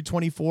number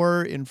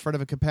 224 in front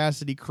of a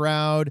capacity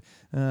crowd.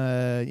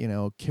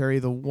 Carry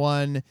the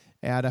one,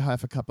 add a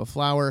half a cup of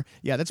flour.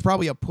 Yeah, that's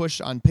probably a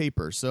push on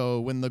paper. So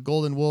when the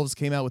Golden Wolves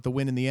came out with the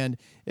win in the end,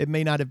 it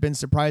may not have been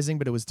surprising,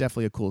 but it was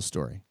definitely a cool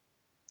story.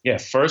 Yeah,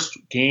 first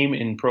game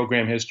in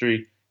program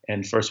history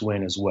and first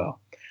win as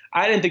well.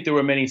 I didn't think there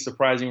were many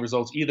surprising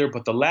results either,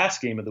 but the last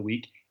game of the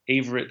week,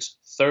 Averett's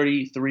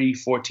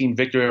 33-14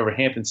 victory over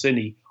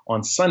Hampton-Sydney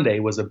on Sunday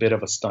was a bit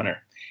of a stunner.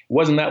 It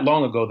wasn't that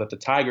long ago that the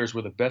Tigers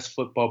were the best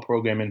football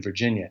program in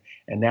Virginia,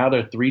 and now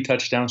they're 3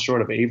 touchdowns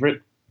short of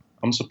Averett.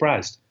 I'm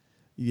surprised.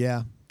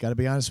 Yeah, got to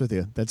be honest with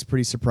you. That's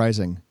pretty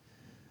surprising.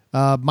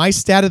 My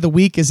stat of the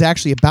week is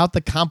actually about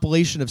the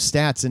compilation of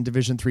stats in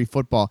Division III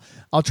football.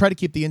 I'll try to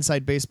keep the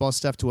inside baseball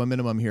stuff to a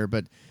minimum here,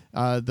 but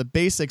the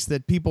basics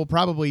that people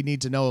probably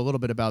need to know a little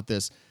bit about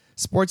this.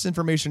 Sports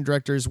information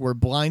directors were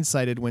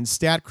blindsided when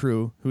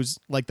StatCrew, who's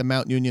like the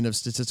Mount Union of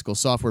statistical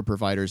software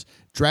providers,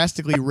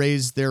 drastically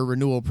raised their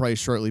renewal price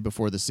shortly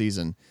before the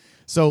season.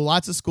 So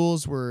lots of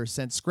schools were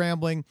sent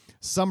scrambling.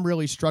 Some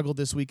really struggled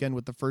this weekend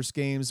with the first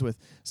games, with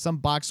some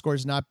box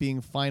scores not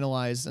being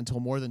finalized until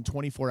more than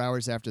 24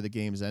 hours after the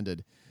games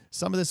ended.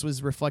 Some of this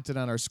was reflected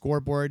on our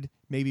scoreboard.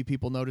 Maybe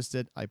people noticed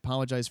it. I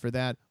apologize for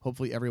that.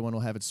 Hopefully everyone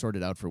will have it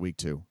sorted out for week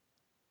 2.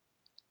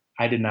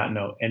 I did not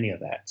know any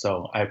of that.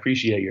 So I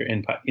appreciate your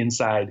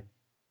inside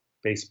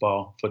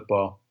baseball,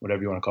 football,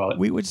 whatever you want to call it.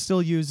 We would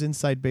still use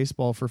inside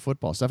baseball for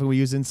football stuff, and we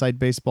use inside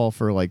baseball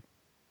for like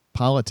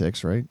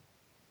politics, right?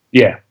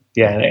 Yeah,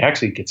 and it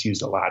actually gets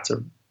used a lot. It's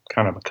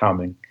kind of a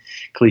common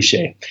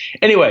cliche.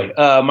 Anyway,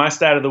 my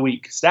stats of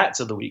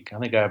the week. I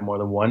think I have more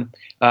than one.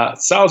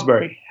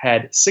 Salisbury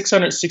had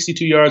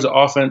 662 yards of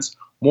offense,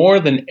 more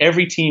than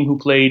every team who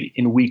played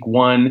in week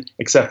 1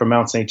 except for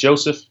Mount St.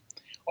 Joseph.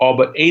 All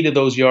but 8 of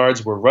those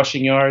yards were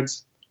rushing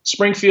yards.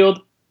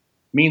 Springfield,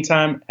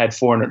 meantime, had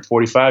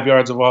 445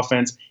 yards of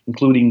offense,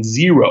 including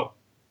 0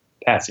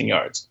 passing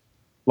yards.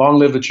 Long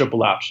live the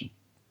triple option.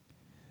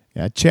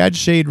 Yeah, Chad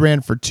Shade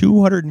ran for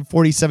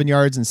 247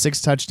 yards and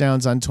 6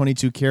 touchdowns on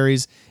 22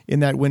 carries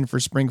in that win for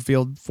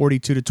Springfield,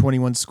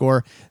 42-21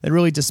 score. That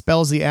really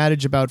dispels the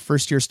adage about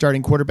first-year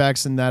starting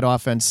quarterbacks in that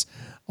offense,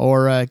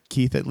 or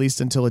Keith, at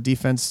least until a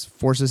defense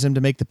forces him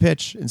to make the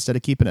pitch instead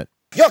of keeping it.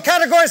 Your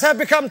categories have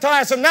become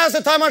tiresome. Now's the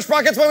time on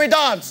Sprockets when we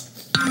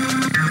dance.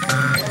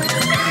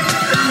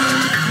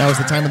 Now is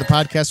the time of the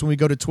podcast when we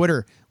go to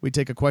Twitter. We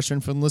take a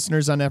question from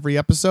listeners on every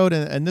episode,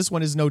 and this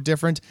one is no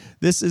different.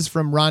 This is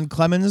from Ron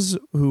Clemens,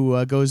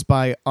 who goes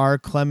by R.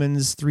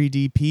 Clemens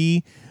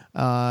 3DP,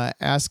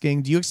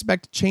 asking, do you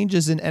expect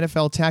changes in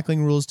NFL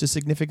tackling rules to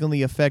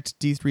significantly affect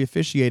D3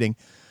 officiating?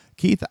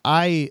 Keith,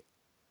 I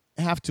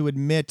have to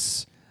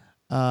admit,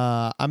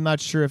 I'm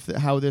not sure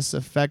how this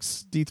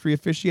affects D3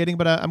 officiating,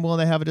 but I'm willing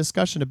to have a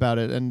discussion about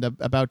it and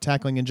about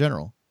tackling in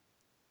general.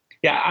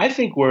 Yeah, I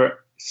think we're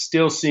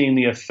still seeing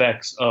the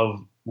effects of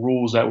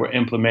rules that were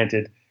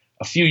implemented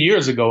a few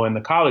years ago in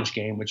the college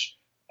game, which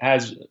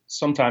has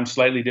sometimes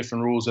slightly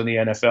different rules than the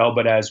NFL.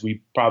 But as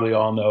we probably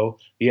all know,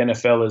 the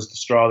NFL is the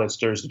straw that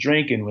stirs the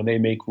drink. And when they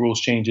make rules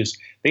changes,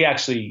 they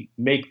actually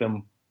make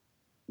them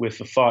with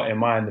the thought in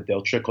mind that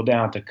they'll trickle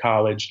down to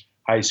college,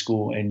 high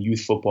school, and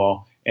youth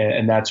football.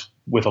 And that's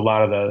with a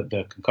lot of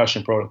the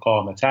concussion protocol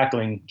and the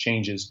tackling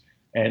changes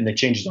and the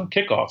changes on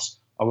kickoffs.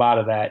 A lot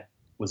of that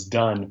was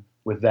done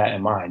with that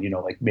in mind.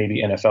 Like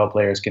maybe NFL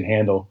players can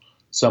handle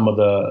some of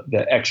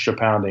the extra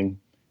pounding,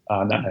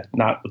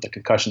 not with the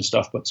concussion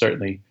stuff, but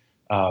certainly,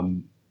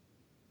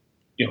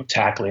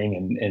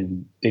 tackling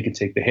and they can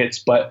take the hits.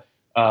 But,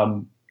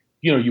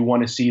 you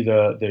want to see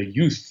the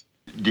youth.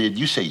 Did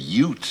you say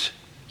utes?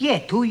 Yeah,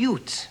 2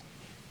 utes.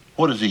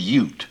 What is a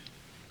ute?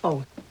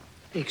 Oh,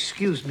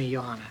 excuse me,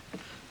 Your Honor.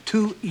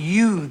 2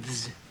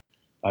 youths.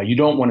 You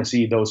don't want to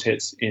see those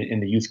hits in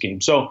the youth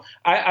game. So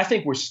I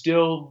think we're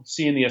still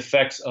seeing the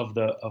effects of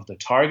the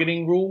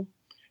targeting rule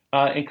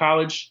in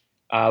college.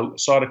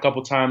 Saw it a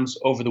couple times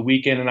over the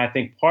weekend, and I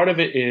think part of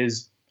it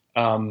is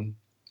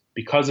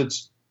because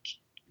it's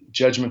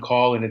judgment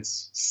call and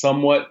it's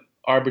somewhat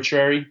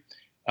arbitrary,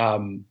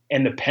 and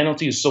the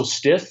penalty is so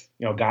stiff.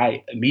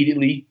 Guy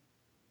immediately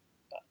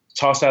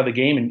tossed out of the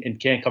game and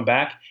can't come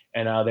back.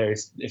 And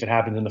if it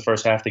happens in the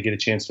first half, they get a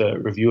chance to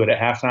review it at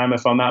halftime,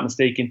 if I'm not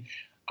mistaken.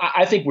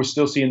 I think we're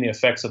still seeing the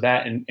effects of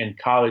that in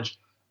college,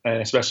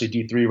 and especially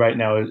D3 right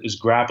now is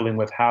grappling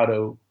with how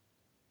to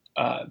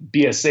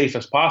be as safe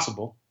as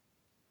possible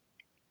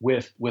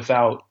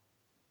without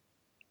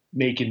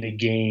making the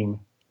game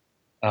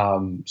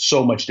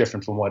so much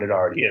different from what it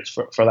already is,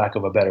 for lack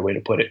of a better way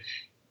to put it.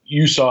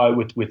 You saw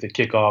it with the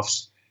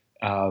kickoffs,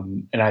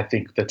 and I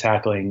think the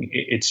tackling,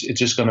 it's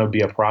just going to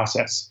be a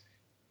process.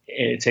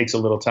 It takes a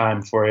little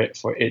time for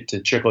it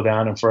to trickle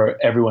down and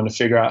for everyone to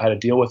figure out how to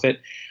deal with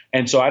it.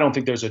 And so I don't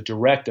think there's a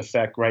direct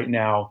effect right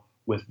now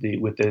with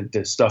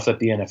the stuff that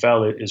the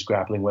NFL is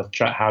grappling with,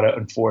 how to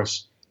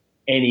enforce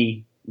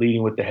any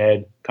leading with the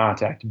head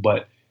contact.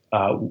 But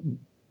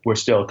we're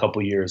still a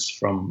couple years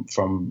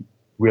from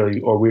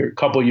really, or we're a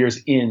couple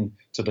years in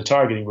to the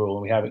targeting rule,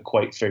 and we haven't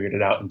quite figured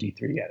it out in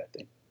D3 yet, I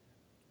think.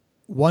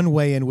 One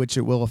way in which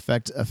it will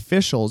affect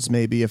officials,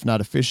 maybe if not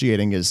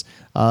officiating, is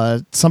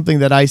something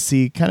that I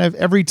see kind of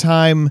every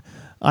time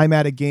I'm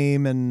at a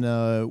game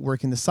and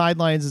working the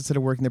sidelines instead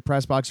of working the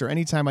press box, or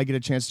anytime I get a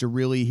chance to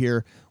really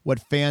hear what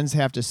fans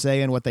have to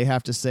say and what they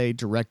have to say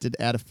directed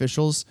at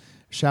officials,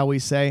 shall we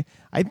say.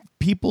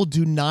 People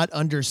do not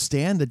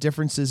understand the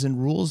differences in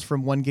rules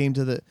from one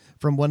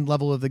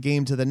level of the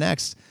game to the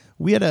next.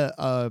 We had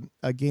a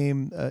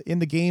game in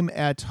the game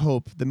at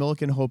Hope, the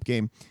Milliken Hope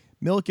game.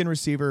 Milliken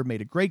receiver made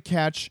a great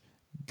catch,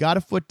 got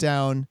a foot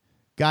down,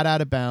 got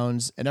out of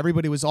bounds, and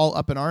everybody was all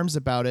up in arms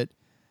about it.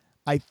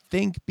 I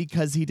think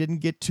because he didn't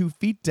get 2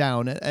 feet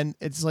down, and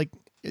it's like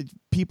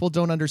people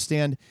don't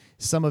understand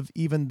some of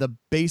even the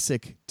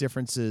basic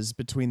differences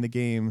between the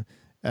game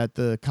at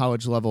the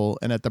college level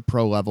and at the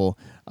pro level.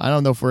 I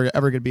don't know if we're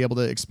ever going to be able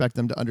to expect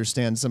them to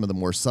understand some of the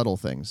more subtle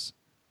things.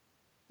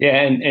 Yeah,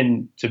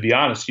 and to be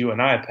honest, you and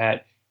I,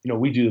 Pat,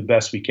 we do the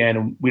best we can,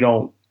 and we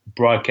don't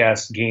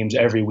broadcast games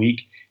every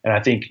week. And I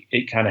think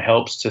it kind of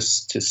helps to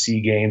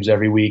see games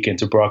every week and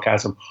to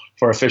broadcast them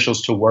for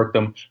officials to work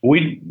them.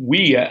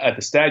 We at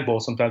the Stag Bowl,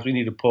 sometimes we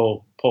need to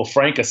pull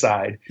Frank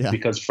aside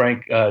because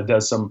Frank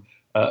does some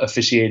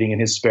officiating in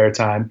his spare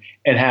time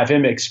and have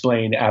him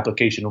explain the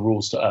application of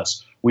rules to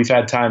us. We've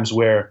had times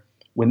where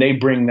when they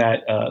bring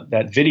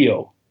that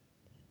video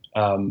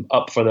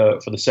up for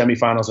the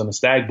semifinals and the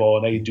Stag Bowl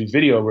and they do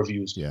video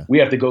reviews, we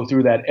have to go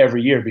through that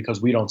every year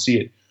because we don't see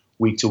it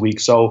week to week.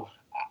 So,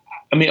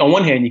 I mean, on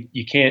one hand,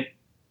 you can't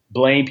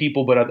blame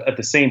people, but at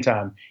the same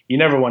time, you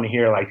never want to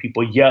hear like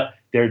people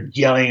they're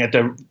yelling at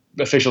the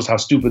officials how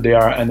stupid they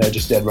are, and they're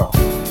just dead wrong.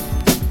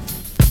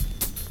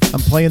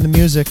 I'm playing the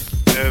music.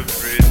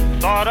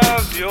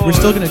 We're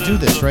still going to do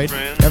this, right?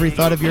 Every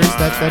thought of yours,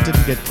 that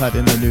didn't get cut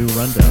in the new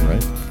rundown,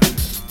 right?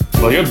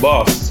 Well, you're the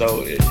boss,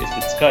 so if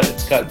it's cut,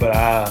 it's cut, but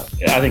I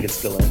think it's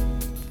still in.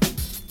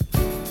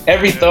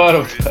 Every thought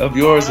of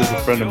yours is a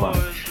friend of mine.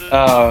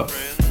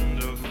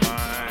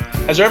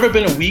 Has there ever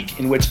been a week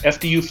in which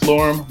FDU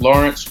Florham,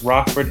 Lawrence,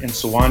 Rockford, and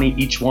Sewanee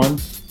each won?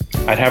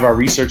 I'd have our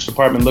research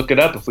department look it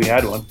up if we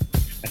had one.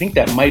 I think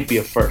that might be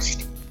a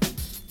first.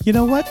 You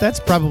know what? That's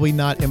probably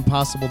not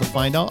impossible to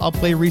find. I'll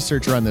play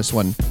researcher on this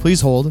one.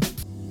 Please hold.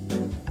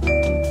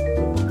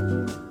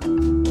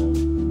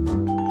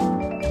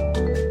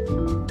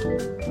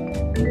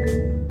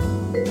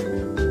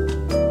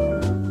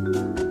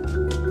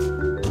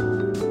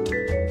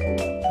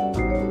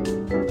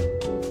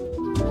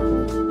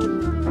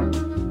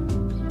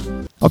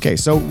 Okay,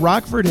 so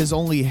Rockford has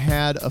only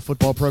had a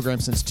football program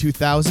since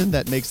 2000.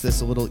 That makes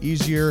this a little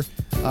easier.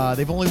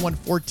 They've only won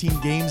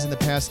 14 games in the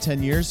past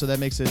 10 years, so that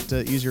makes it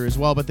easier as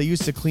well. But they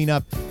used to clean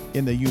up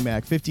in the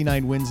UMAC.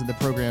 59 wins in the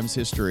program's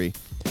history.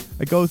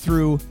 I go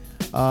through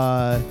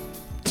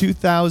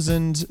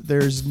 2000.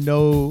 There's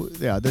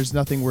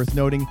nothing worth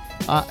noting.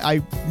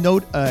 I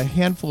note a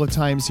handful of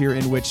times here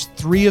in which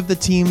 3 of the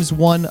teams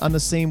won on the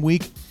same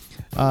week.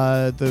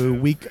 The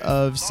week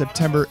of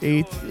September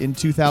 8th in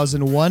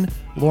 2001,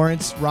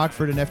 Lawrence,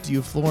 Rockford, and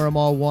FDU Florham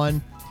all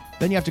won.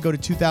 Then you have to go to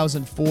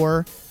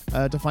 2004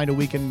 to find a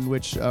week in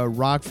which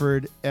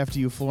Rockford,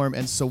 FDU Florham,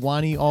 and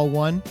Sewanee all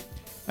won.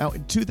 Now,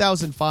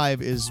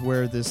 2005 is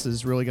where this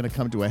is really going to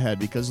come to a head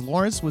because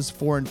Lawrence was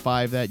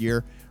 4-5 that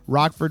year,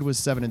 Rockford was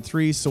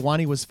 7-3,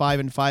 Sewanee was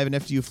 5-5, and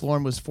FDU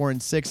Florham was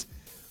 4-6.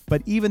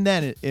 But even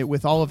then,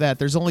 with all of that,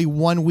 there's only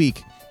one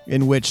week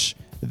in which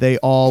they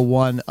all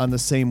won on the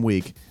same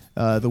week.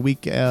 The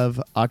week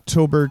of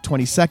October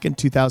 22nd,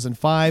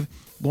 2005,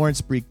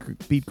 Lawrence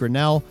beat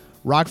Grinnell,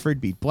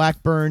 Rockford beat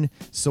Blackburn,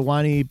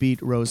 Sewanee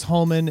beat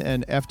Rose-Hulman,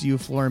 and FDU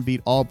Florham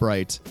beat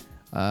Albright.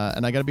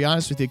 And I got to be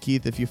honest with you,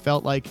 Keith, if you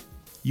felt like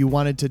you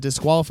wanted to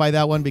disqualify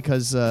that one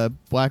because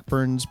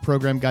Blackburn's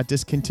program got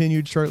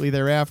discontinued shortly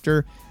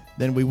thereafter,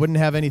 then we wouldn't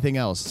have anything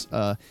else.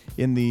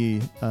 In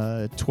the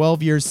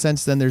 12 years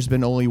since then, there's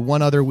been only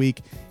one other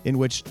week in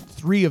which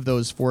 3 of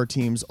those 4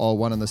 teams all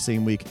won on the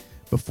same week.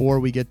 Before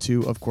we get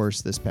to, of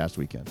course, this past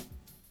weekend.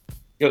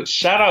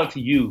 Shout out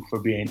to you for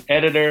being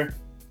editor,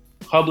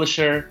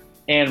 publisher,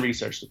 and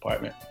research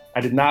department.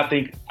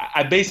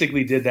 I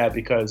basically did that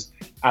because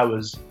I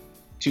was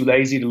too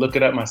lazy to look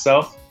it up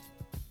myself.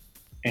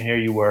 And here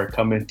you were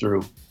coming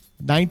through.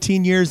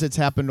 19 years it's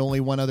happened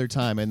only one other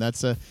time. And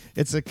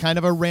it's a kind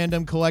of a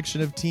random collection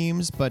of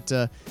teams. But,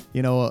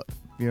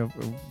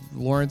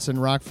 Lawrence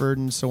and Rockford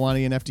and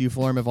Sewanee and FDU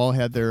Florham have all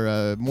had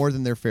their more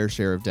than their fair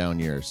share of down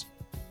years.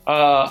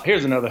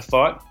 Here's another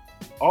thought.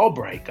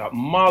 Albright got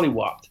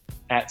mollywopped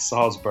at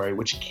Salisbury,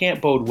 which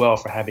can't bode well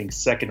for having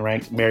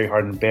second-ranked Mary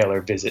Hardin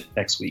Baylor visit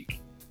next week.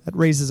 That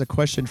raises a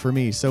question for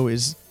me. So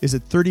is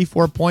it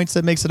 34 points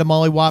that makes it a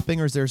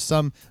mollywhopping, or is there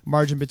some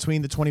margin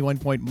between the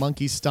 21-point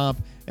monkey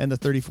stomp and the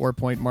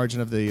 34-point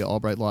margin of the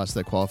Albright loss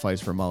that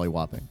qualifies for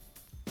mollywhopping?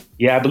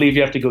 Yeah, I believe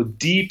you have to go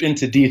deep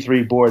into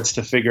D3 boards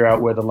to figure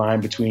out where the line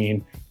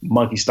between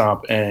monkey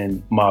stomp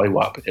and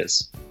mollywhop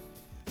is.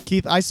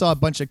 Keith, I saw a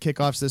bunch of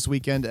kickoffs this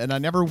weekend, and I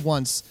never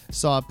once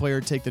saw a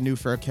player take the new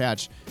fair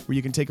catch, where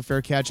you can take a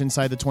fair catch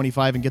inside the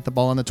 25 and get the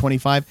ball on the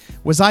 25.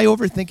 Was I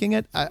overthinking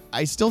it?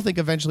 I still think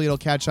eventually it'll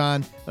catch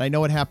on, and I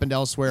know it happened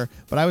elsewhere,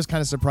 but I was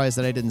kind of surprised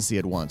that I didn't see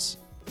it once.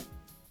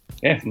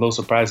 Yeah, a little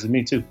surprised to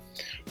me, too.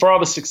 For all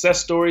the success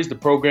stories, the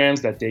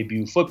programs that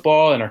debut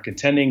football and are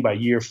contending by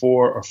year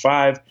 4 or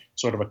 5,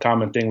 sort of a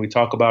common thing we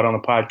talk about on the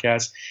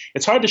podcast,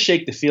 it's hard to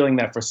shake the feeling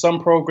that for some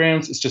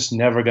programs, it's just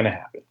never going to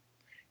happen.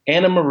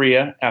 Anna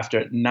Maria,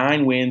 after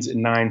 9 wins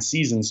in 9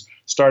 seasons,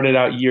 started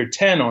out year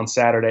 10 on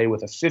Saturday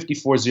with a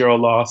 54-0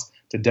 loss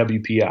to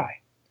WPI.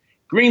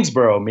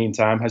 Greensboro,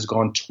 meantime, has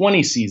gone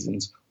 20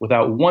 seasons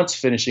without once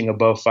finishing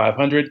above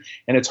 500,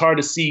 and it's hard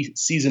to see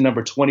season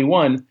number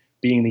 21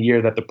 being the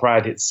year that the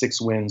Pride hit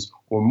 6 wins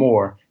or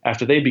more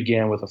after they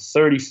began with a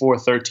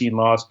 34-13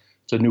 loss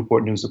to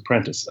Newport News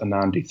Apprentice, a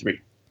non-D3.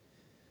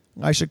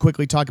 I should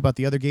quickly talk about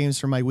the other games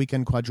from my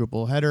weekend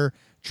quadruple header.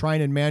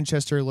 Trine and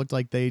Manchester looked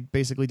like they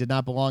basically did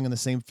not belong in the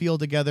same field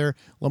together.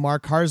 Lamar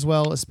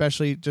Carswell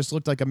especially just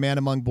looked like a man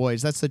among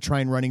boys. That's the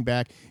Trine running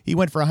back. He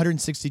went for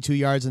 162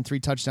 yards and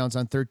 3 touchdowns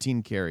on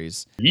 13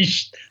 carries.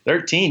 Yeesh,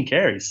 13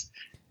 carries.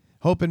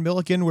 Hope and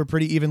Milliken were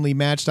pretty evenly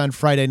matched on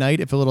Friday night,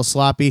 if a little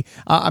sloppy.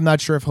 I'm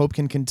not sure if Hope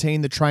can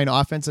contain the Trine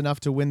offense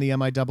enough to win the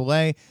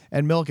MIAA,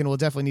 and Milliken will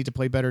definitely need to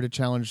play better to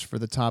challenge for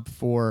the top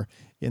 4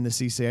 in the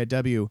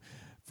CCIW.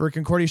 For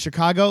Concordia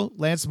Chicago,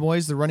 Lance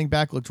Moyes, the running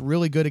back, looked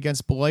really good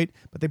against Beloit,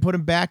 but they put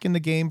him back in the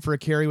game for a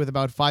carry with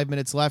about 5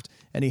 minutes left,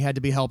 and he had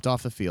to be helped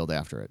off the field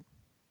after it.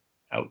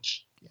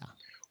 Ouch. Yeah.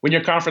 When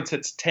your conference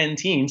hits 10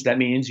 teams, that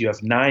means you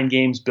have 9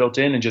 games built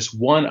in and just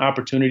 1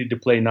 opportunity to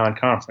play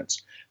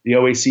non-conference. The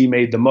OAC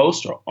made the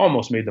most, or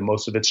almost made the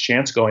most of its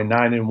chance, going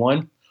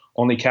 9-1.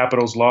 Only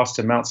Capitals' loss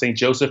to Mount St.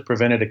 Joseph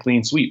prevented a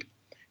clean sweep.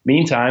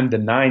 Meantime, the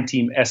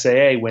 9-team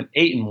SAA went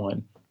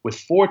 8-1. With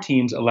 4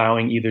 teams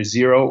allowing either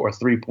 0 or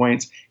 3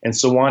 points, and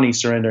Sewanee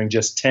surrendering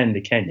just 10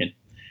 to Kenyon.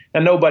 Now,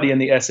 nobody in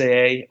the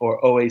SAA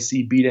or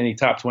OAC beat any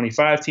top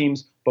 25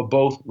 teams, but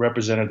both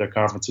represented their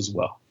conference as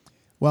well.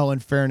 Well, in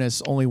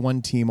fairness, only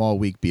one team all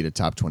week beat a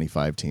top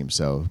 25 team,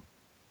 so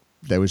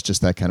that was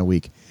just that kind of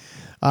week.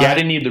 I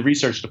didn't need the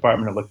research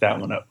department to look that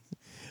one up.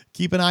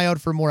 Keep an eye out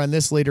for more on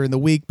this later in the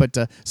week, but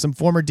some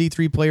former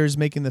D3 players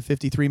making the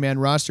 53-man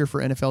roster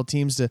for NFL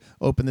teams to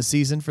open the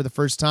season for the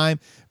first time.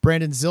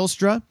 Brandon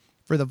Zylstra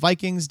for the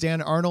Vikings,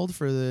 Dan Arnold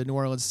for the New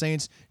Orleans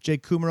Saints,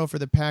 Jake Kummerow for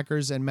the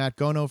Packers, and Matt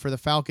Gono for the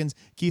Falcons.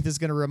 Keith is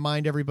going to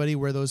remind everybody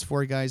where those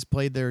 4 guys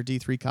played their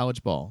D3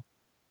 college ball.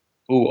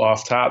 Ooh,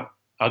 off top.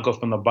 I'll go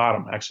from the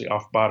bottom, actually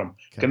off bottom.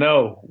 Okay.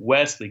 Gono,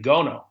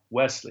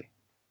 Wesley.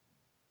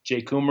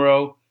 Jake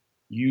Kummerow,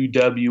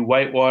 UW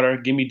Whitewater.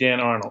 Give me Dan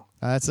Arnold.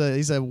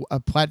 He's a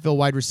Platteville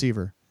wide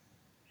receiver.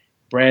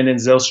 Brandon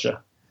Zylstra.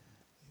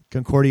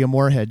 Concordia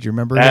Moorhead. Do you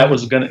remember that? Him?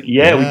 Was gonna.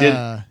 Yeah, we did.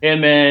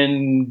 Him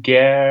and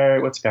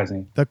Garrett. What's the guy's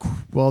name? The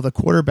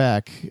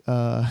quarterback.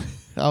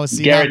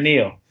 Garrett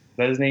Neal. Is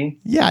that his name?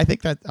 Yeah, I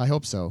think that. I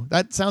hope so.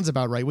 That sounds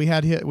about right. We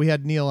had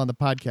Neal on the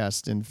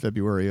podcast in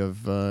February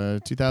of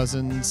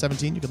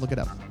 2017. You can look it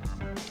up.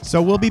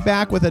 So we'll be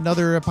back with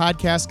another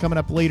podcast coming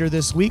up later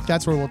this week.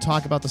 That's where we'll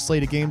talk about the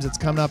slate of games that's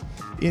coming up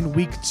in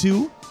week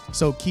 2.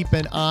 So keep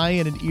an eye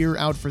and an ear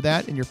out for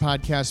that in your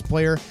podcast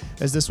player,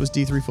 as this was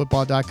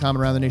D3Football.com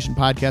Around the Nation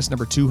podcast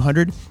number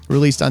 200,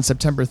 released on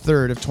September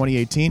 3rd of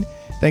 2018.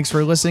 Thanks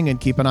for listening, and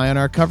keep an eye on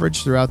our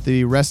coverage throughout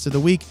the rest of the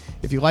week.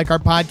 If you like our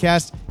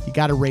podcast, you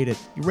got to rate it.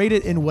 You rate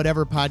it in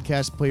whatever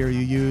podcast player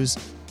you use.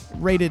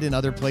 Rate it in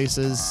other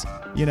places.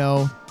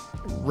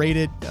 Rate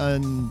it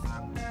on,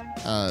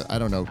 I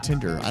don't know,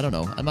 Tinder. I don't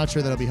know. I'm not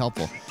sure that'll be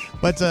helpful.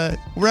 But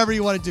wherever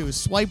you want to do,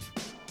 swipe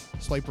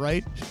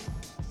right.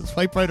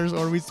 Swipe right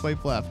or we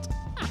swipe left.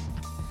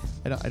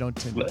 I don't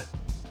Tinder.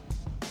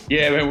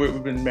 Yeah, man,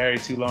 we've been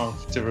married too long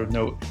to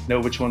know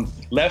which one.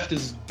 Left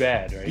is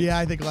bad, right? Yeah,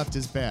 I think left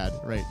is bad,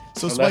 right?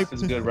 So left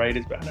is good, right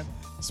is bad.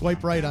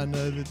 Swipe right on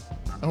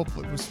I hope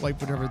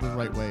swipe whatever the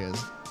right way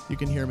is. You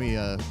can hear me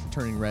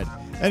turning red.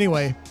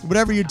 Anyway,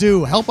 whatever you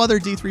do, help other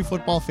D3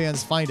 football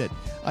fans find it.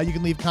 You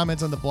can leave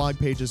comments on the blog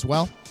page as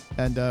well,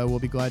 and we'll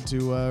be glad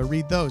to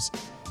read those.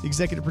 The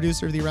executive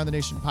producer of the Around the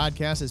Nation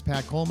podcast is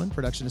Pat Coleman.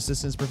 Production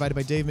assistance provided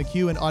by Dave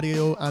McHugh, and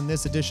audio on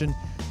this edition.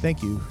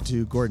 Thank you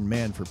to Gordon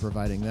Mann for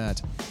providing that.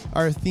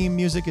 Our theme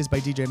music is by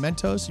DJ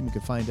Mentos. You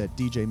can find at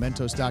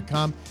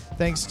djmentos.com.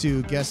 Thanks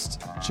to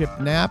guest Chip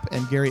Knapp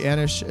and Gary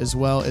Anish, as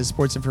well as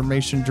sports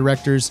information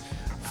directors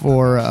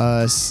for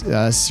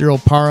Cyril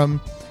Parham.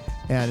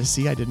 And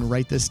see, I didn't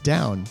write this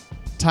down.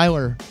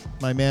 Tyler,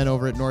 my man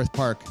over at North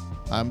Park.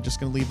 I'm just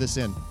going to leave this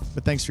in.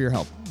 But thanks for your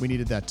help. We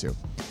needed that too.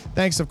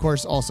 Thanks, of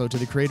course, also to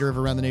the creator of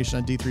Around the Nation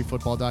on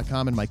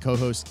D3Football.com and my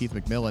co-host, Keith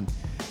McMillan.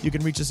 You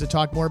can reach us to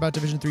talk more about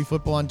Division III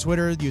football on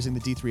Twitter using the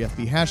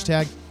D3FB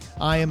hashtag.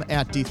 I am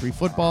at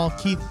D3Football.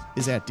 Keith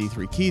is at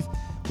D3Keith.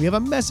 We have a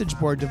message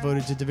board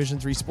devoted to Division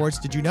III sports.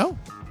 Did you know?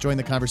 Join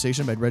the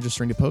conversation by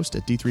registering to post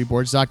at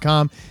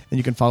D3Boards.com, and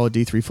you can follow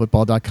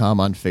D3Football.com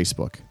on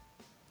Facebook.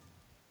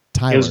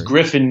 Tyler. It was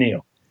Griffin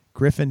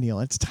Neal.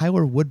 It's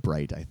Tyler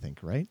Woodbright, I think,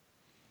 right?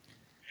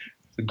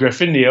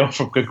 Griffin Neal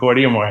from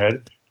Concordia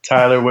Moorhead.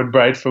 Tyler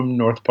Woodbright from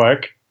North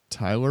Park.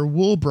 Tyler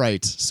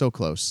Woolbright. So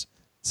close.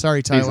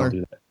 Sorry, Tyler. Please don't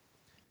do that.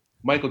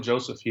 Michael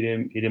Joseph. He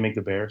didn't make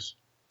the Bears.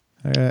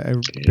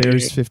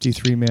 Bears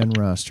 53-man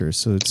roster.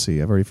 So let's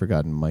see. I've already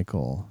forgotten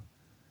Michael.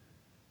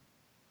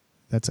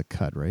 That's a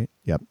cut, right?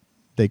 Yep.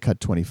 They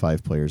cut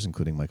 25 players,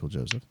 including Michael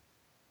Joseph.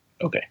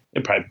 Okay.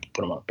 They probably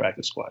put him on the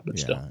practice squad, but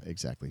still. Yeah,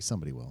 exactly.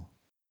 Somebody will.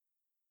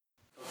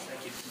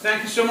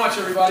 Thank you so much,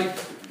 everybody.